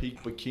in a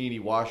pink bikini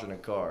washing a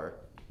car.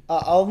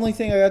 Only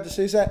thing I got to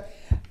say is that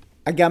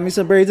I got me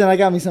some braids and I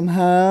got me some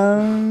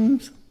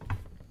hoes.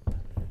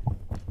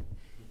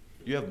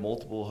 You have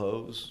multiple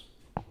hoes.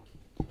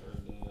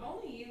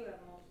 Only you have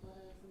multiple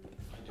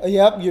husbands.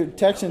 Yep, you're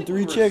texting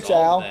 3 chicks,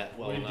 Al.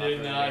 We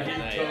did not. He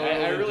totally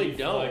I really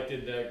don't.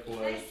 deflected that Nice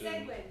question.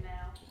 segue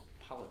now.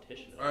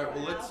 Politician. All right,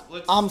 well, let's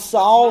I'm let's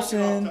knock it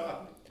saucing. off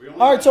top. We only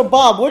All right, so have-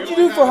 Bob, we what'd you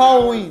only do for have an hour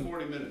and Halloween?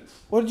 40 minutes.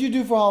 What did you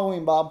do for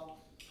Halloween, Bob?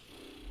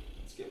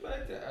 Let's get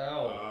back to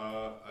Al.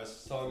 I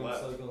Talking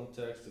slept like on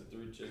text to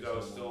 3 chicks. because I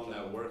was still on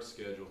that work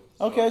schedule.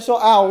 Okay, so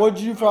Al, what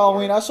did you do for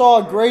Halloween? I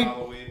saw a great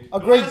Halloween. a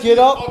great Ask get me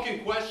the up.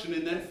 fucking question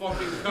and then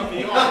fucking cut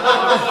me off.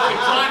 I'm fucking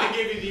trying to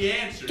give you the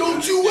answer.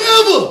 Don't you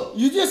ever!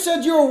 You just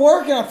said you were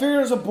working. I figured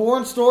it was a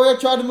boring story. I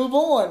tried to move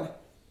on.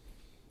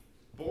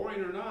 Boring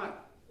or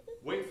not,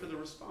 wait for the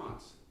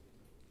response.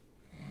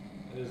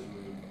 It is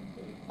rude.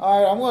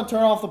 All right, I'm going to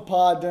turn off the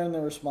pod during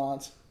the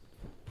response.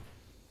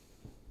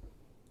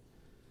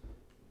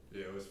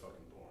 Yeah, it was fucking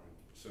boring.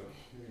 So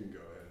you can go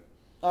ahead.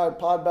 All right,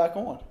 pod back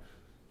on.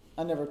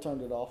 I never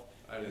turned it off.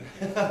 I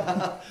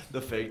didn't.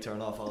 The fake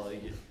turn off, I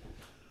like it.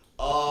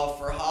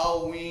 For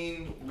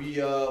Halloween, we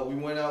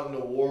went out in New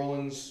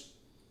Orleans.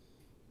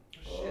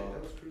 Shit,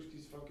 that was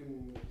Krusky's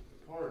fucking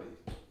party.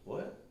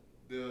 What?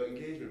 The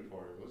engagement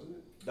party, wasn't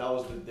it? That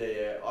was the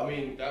day. I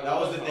mean, That that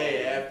was was the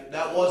day Halloween. after.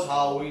 That was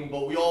Halloween,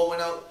 but we all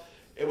went out.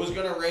 It was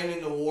gonna rain in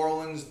New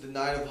Orleans the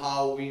night of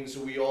Halloween,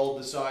 so we all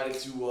decided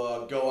to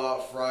go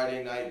out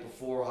Friday night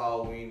before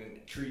Halloween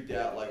and treat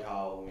that like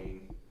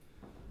Halloween.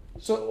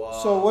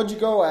 So what'd you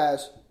go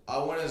as?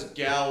 I went as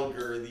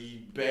Gallagher, the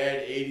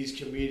bad '80s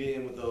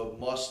comedian with a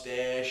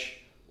mustache,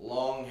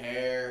 long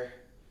hair,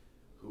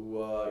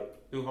 who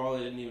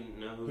Harley didn't even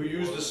know who he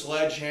used was. a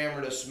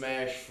sledgehammer to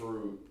smash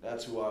fruit.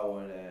 That's who I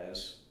went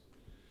as.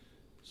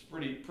 It's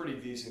pretty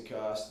decent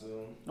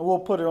costume. We'll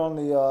put it on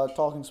the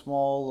Talking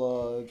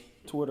Small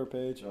Twitter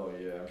page. Oh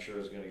yeah, I'm sure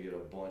it's gonna get a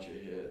bunch of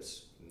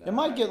hits. It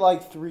might get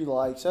like 3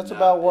 likes. That's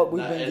about what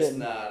we've been It's getting.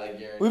 not, I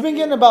guarantee. We've been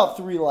getting about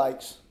 3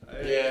 likes.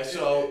 Yeah,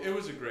 so- it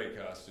was a great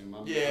costume.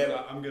 I'm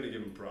gonna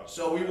give him props.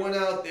 So we went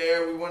out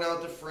there. We went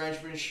out to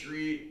Frenchman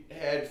Street,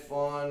 had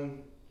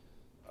fun.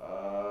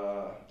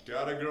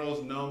 Got a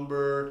girl's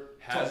number,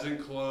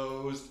 hasn't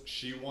closed,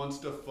 she wants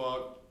to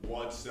fuck,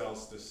 what's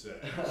else to say?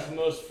 It's the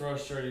most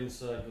frustrating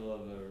cycle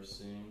I've ever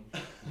seen.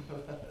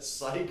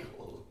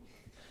 Cycle.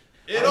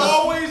 It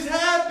always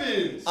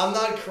happens! I'm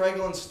not Craig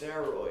on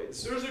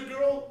steroids. There's a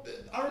girl,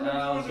 I remember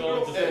Nah, there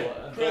was a girl, hey,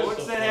 Chris,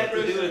 what's that have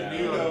to do with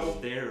you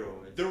know?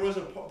 there were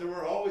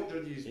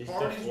these He's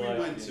parties we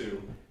went to,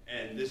 deflecting.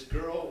 and this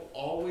girl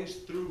always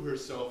threw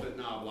herself at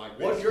Knob, like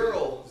What basically,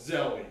 girl?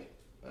 Zelly.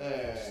 Eh.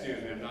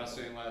 Excuse me, I'm not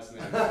saying last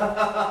name.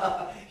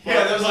 Yeah,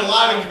 there's a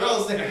lot of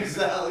girls named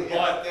Sally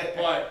out there.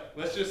 But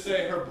let's just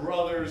say her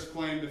brother's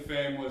claim to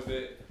fame was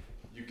that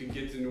you can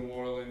get to New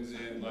Orleans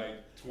in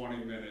like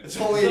 20 minutes. It's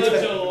only a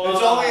Such 10, a lie.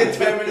 it's only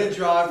a 10-minute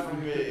drive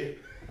from me.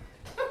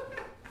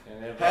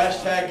 And if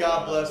Hashtag I-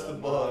 God bless the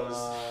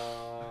Buzz.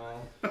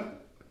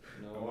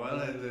 No,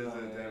 Well, it is a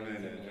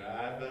 10-minute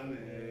drive from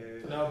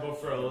here. No,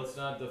 but for real, let's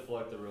not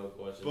deflect the real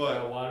question. But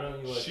Now, why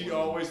don't you like She women?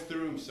 always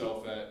threw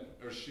himself at,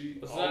 or she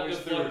Let's not always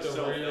threw deflect the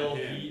herself real at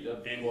him, heat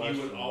of the and he would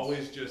questions.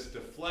 always just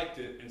deflect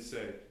it and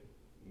say,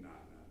 nah.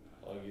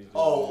 Like he's doing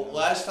Oh, now.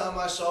 last time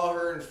I saw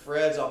her and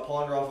Fred's, I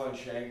pawned her off on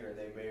Shanker and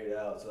they made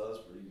out, so that was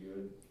pretty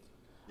good.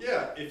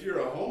 Yeah, if you're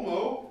a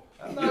homo,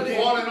 I'm you're not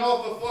even- pawning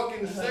off a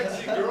fucking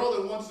sexy girl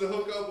that wants to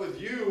hook up with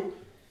you,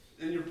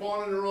 and you're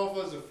pawning her off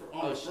as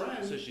on a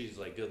friend. So she's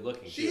like good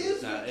looking. She too. is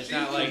It's not. It's she's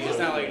not like good it's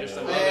not like looking. just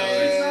a Man.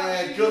 logo.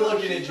 Man, good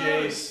looking at she's not-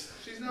 Jace.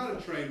 She's not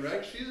a train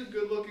wreck. She's a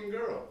good looking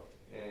girl.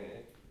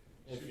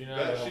 If you're not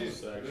Bet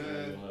she's- homosexual,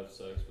 man. you'll have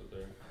sex with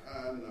her.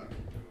 I'm not gonna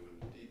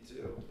go into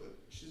detail, but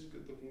she's a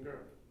good looking girl.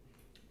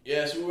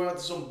 Yeah, so we went out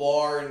to some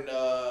bar and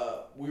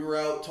we were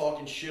out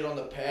talking shit on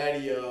the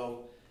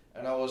patio,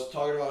 and I was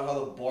talking about how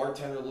the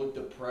bartender looked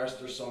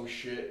depressed or some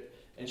shit,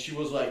 and she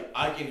was like,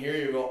 "I can hear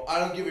you." I go, "I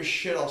don't give a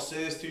shit. I'll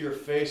say this to your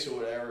face or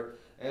whatever."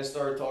 And I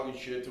started talking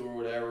shit to her,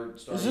 whatever.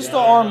 Is started this the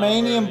yelling.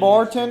 Armenian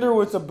bartender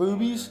with the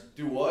boobies?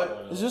 Do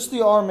what? Is this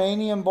the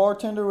Armenian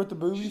bartender with the She's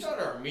boobies? not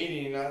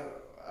Armenian.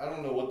 I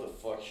don't know what the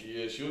fuck she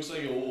is. She looks like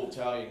a little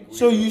Italian.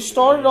 So Guido. you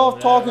started off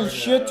talking Never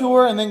shit to know.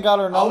 her and then got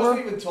her I wasn't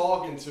number? even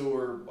talking to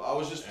her. I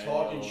was just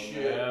talking And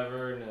shit. you'll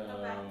Never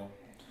know.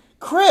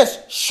 Chris,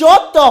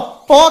 shut the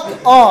fuck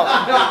up!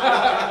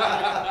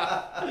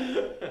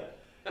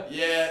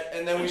 Yeah,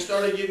 and then we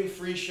started getting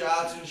free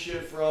shots and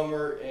shit from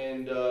her,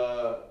 and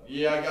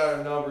yeah, I got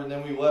her number, and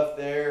then we left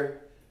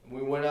there, and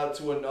we went out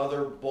to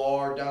another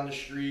bar down the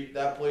street.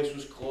 That place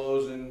was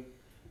closing,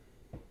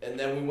 and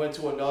then we went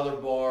to another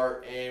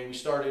bar, and we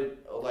started,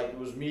 like, it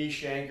was me,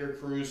 Shanker,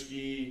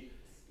 Krusky,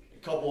 a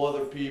couple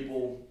other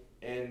people,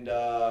 and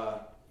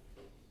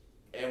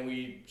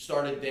we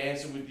started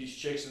dancing with these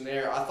chicks in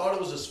there. I thought it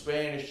was a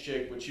Spanish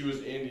chick, but she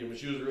was Indian, but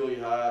she was really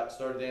hot.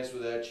 Started dancing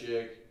with that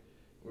chick.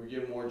 We were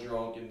getting more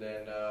drunk, and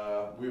then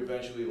we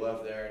eventually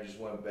left there and just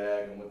went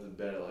back and went to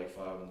bed at like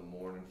 5 in the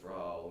morning for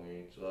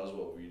Halloween. So that was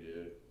what we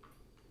did.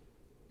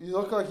 You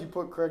look like you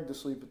put Craig to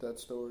sleep with that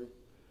story.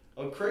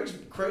 Oh, Craig's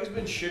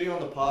been shitty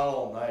on the pot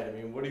all night. I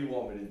mean, what do you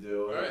want me to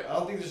do? All right. I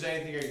don't think there's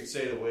anything I can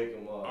say to wake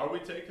him up. Are we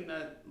taking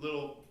that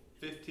little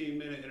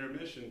 15-minute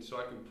intermission so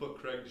I can put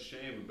Craig to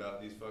shame about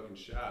these fucking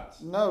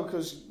shots? No,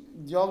 because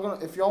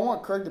if y'all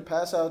want Craig to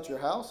pass out at your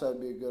house,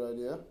 that'd be a good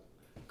idea.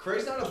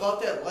 Craig's not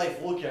about that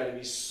life. Look at him.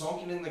 He's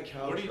sunken in the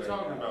couch. What are you right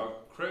talking now.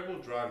 about? Craig will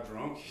drive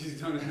drunk.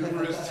 He's done it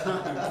numerous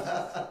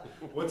times.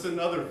 What's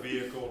another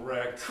vehicle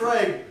wreck?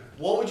 Craig,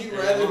 what would you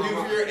rather do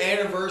for your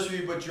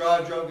anniversary but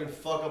drive drunk and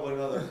fuck up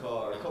another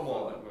car? Come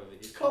on.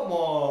 Come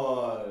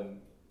on.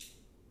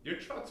 Your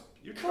truck's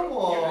Come your truck's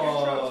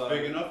on.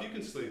 big enough. You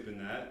can sleep in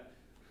that.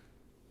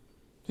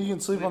 He can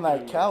sleep on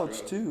that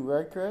couch too,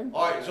 right, Craig?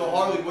 Alright, so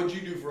Harley, what'd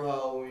you do for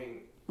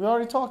Halloween? We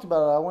already talked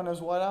about it. I went as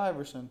White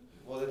Iverson.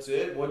 Well, that's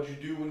it. What'd you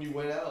do when you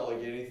went out?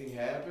 Like, anything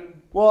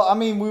happen? Well, I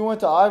mean, we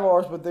went to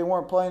Ivar's, but they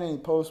weren't playing any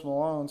Post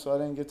Malone, so I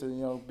didn't get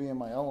to, be in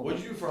my element.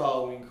 What'd you do for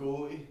Halloween,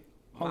 Cooley?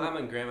 Mom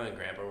and Grandma and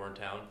Grandpa were in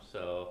town,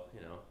 so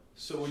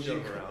So would showed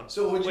you them around.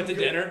 So would Went you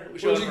to go, dinner. We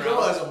Would showed you them go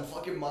around. as a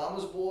fucking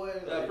mama's boy?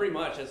 Like, Pretty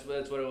much. That's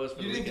what it was.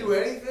 For you the didn't weekend. do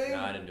anything? No,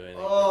 I didn't do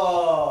anything.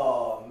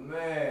 Oh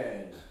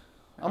man,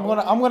 I'm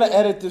gonna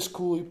edit this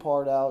Cooley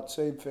part out,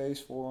 save face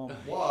for him.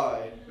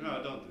 why?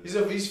 No, don't do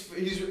that.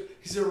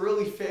 He's a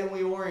really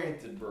family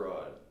oriented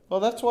broad. Well,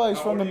 that's why he's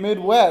How from the old are you?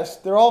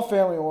 Midwest. They're all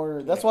family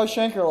oriented. That's why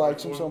Shanker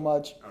likes him so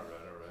much. All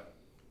right.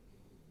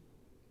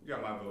 You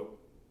got my vote.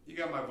 You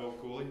got my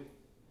vote, Cooley.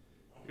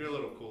 You're a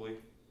little Cooley.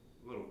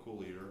 A little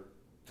Coolier.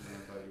 I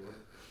thought you were.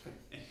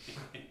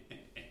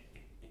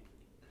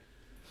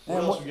 What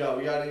And else we got?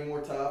 We got any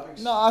more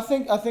topics? No, I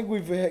think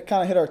we've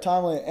kind of hit our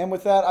time limit. And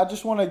with that, I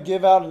just want to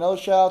give out another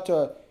shout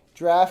out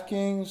to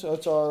DraftKings.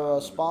 It's our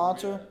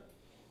sponsor.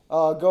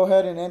 Go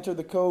ahead and enter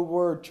the code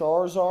word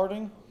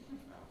Charizarding.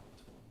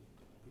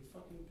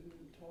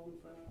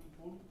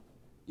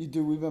 You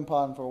do. We've been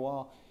podding for a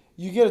while.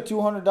 You get a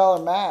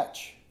 $200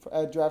 match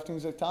at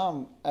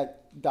DraftKings.com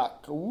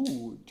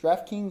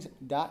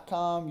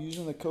DraftKings.com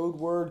using the code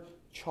word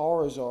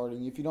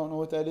Charizarding. If you don't know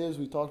what that is,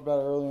 we talked about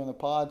it earlier in the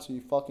pod, so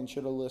you fucking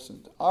should have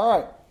listened. All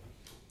right.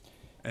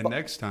 And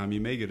next time, you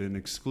may get an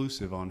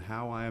exclusive on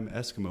How I Am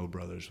Eskimo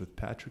Brothers with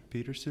Patrick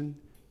Peterson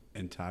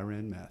and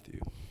Tyrann Matthew.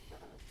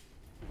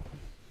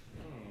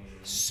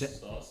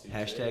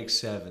 Hashtag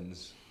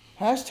sevens.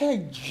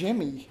 Hashtag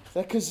Jimmy.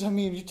 That because, I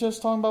mean, you're just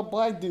talking about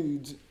black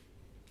dudes.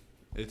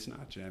 It's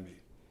not Jimmy.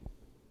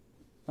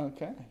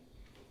 Okay.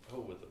 Oh,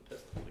 with a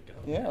pistol to go.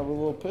 Yeah, with a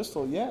little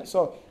pistol. Yeah.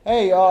 So,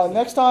 hey,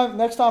 next time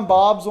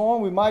Bob's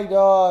on, we might,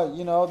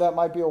 that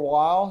might be a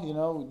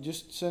while.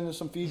 Just send us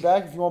some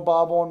feedback if you want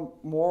Bob on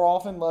more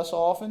often, less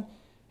often.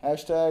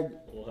 Hashtag.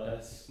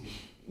 Less.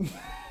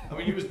 I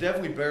mean, he was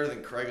definitely better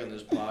than Craig on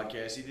this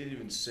podcast. He didn't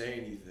even say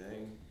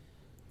anything.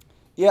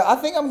 Yeah, I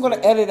think I'm going to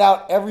edit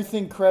out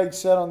everything Craig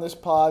said on this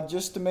pod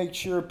just to make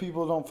sure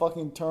people don't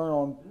fucking turn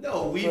on.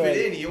 No, leave Craig.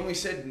 it in. He only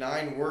said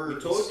 9 We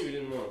words. told you we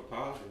didn't want to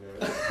pause it.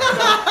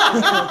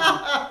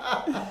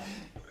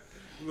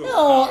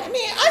 No, I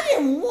mean, I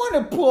didn't want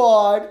to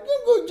pod.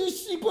 I'm going to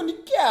just sleep on the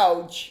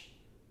couch.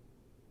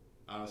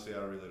 Honestly, I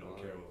really don't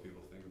care what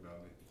people think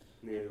about me.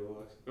 Neither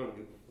was. I don't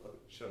give a fuck.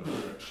 Shut up.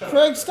 Shut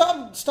Craig,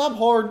 up. stop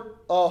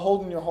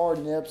holding your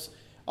hard nips.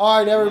 All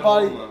right,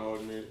 everybody.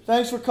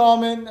 Thanks for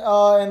coming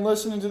and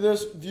listening to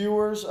this,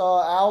 viewers.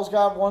 Al's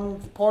got one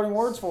parting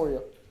words for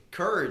you.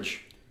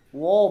 Courage.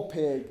 Wall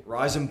pig.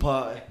 Rise and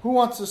pie. Who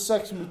wants to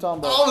sex me, Tom?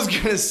 I was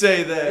going to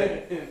say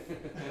that.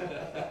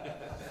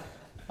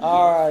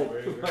 All right.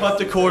 Cut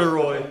the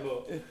corduroy.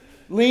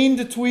 Lean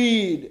to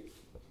tweed.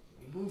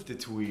 Move to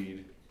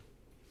tweed.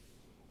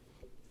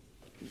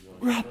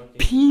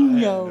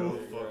 Rapino. No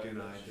fucking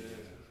idea.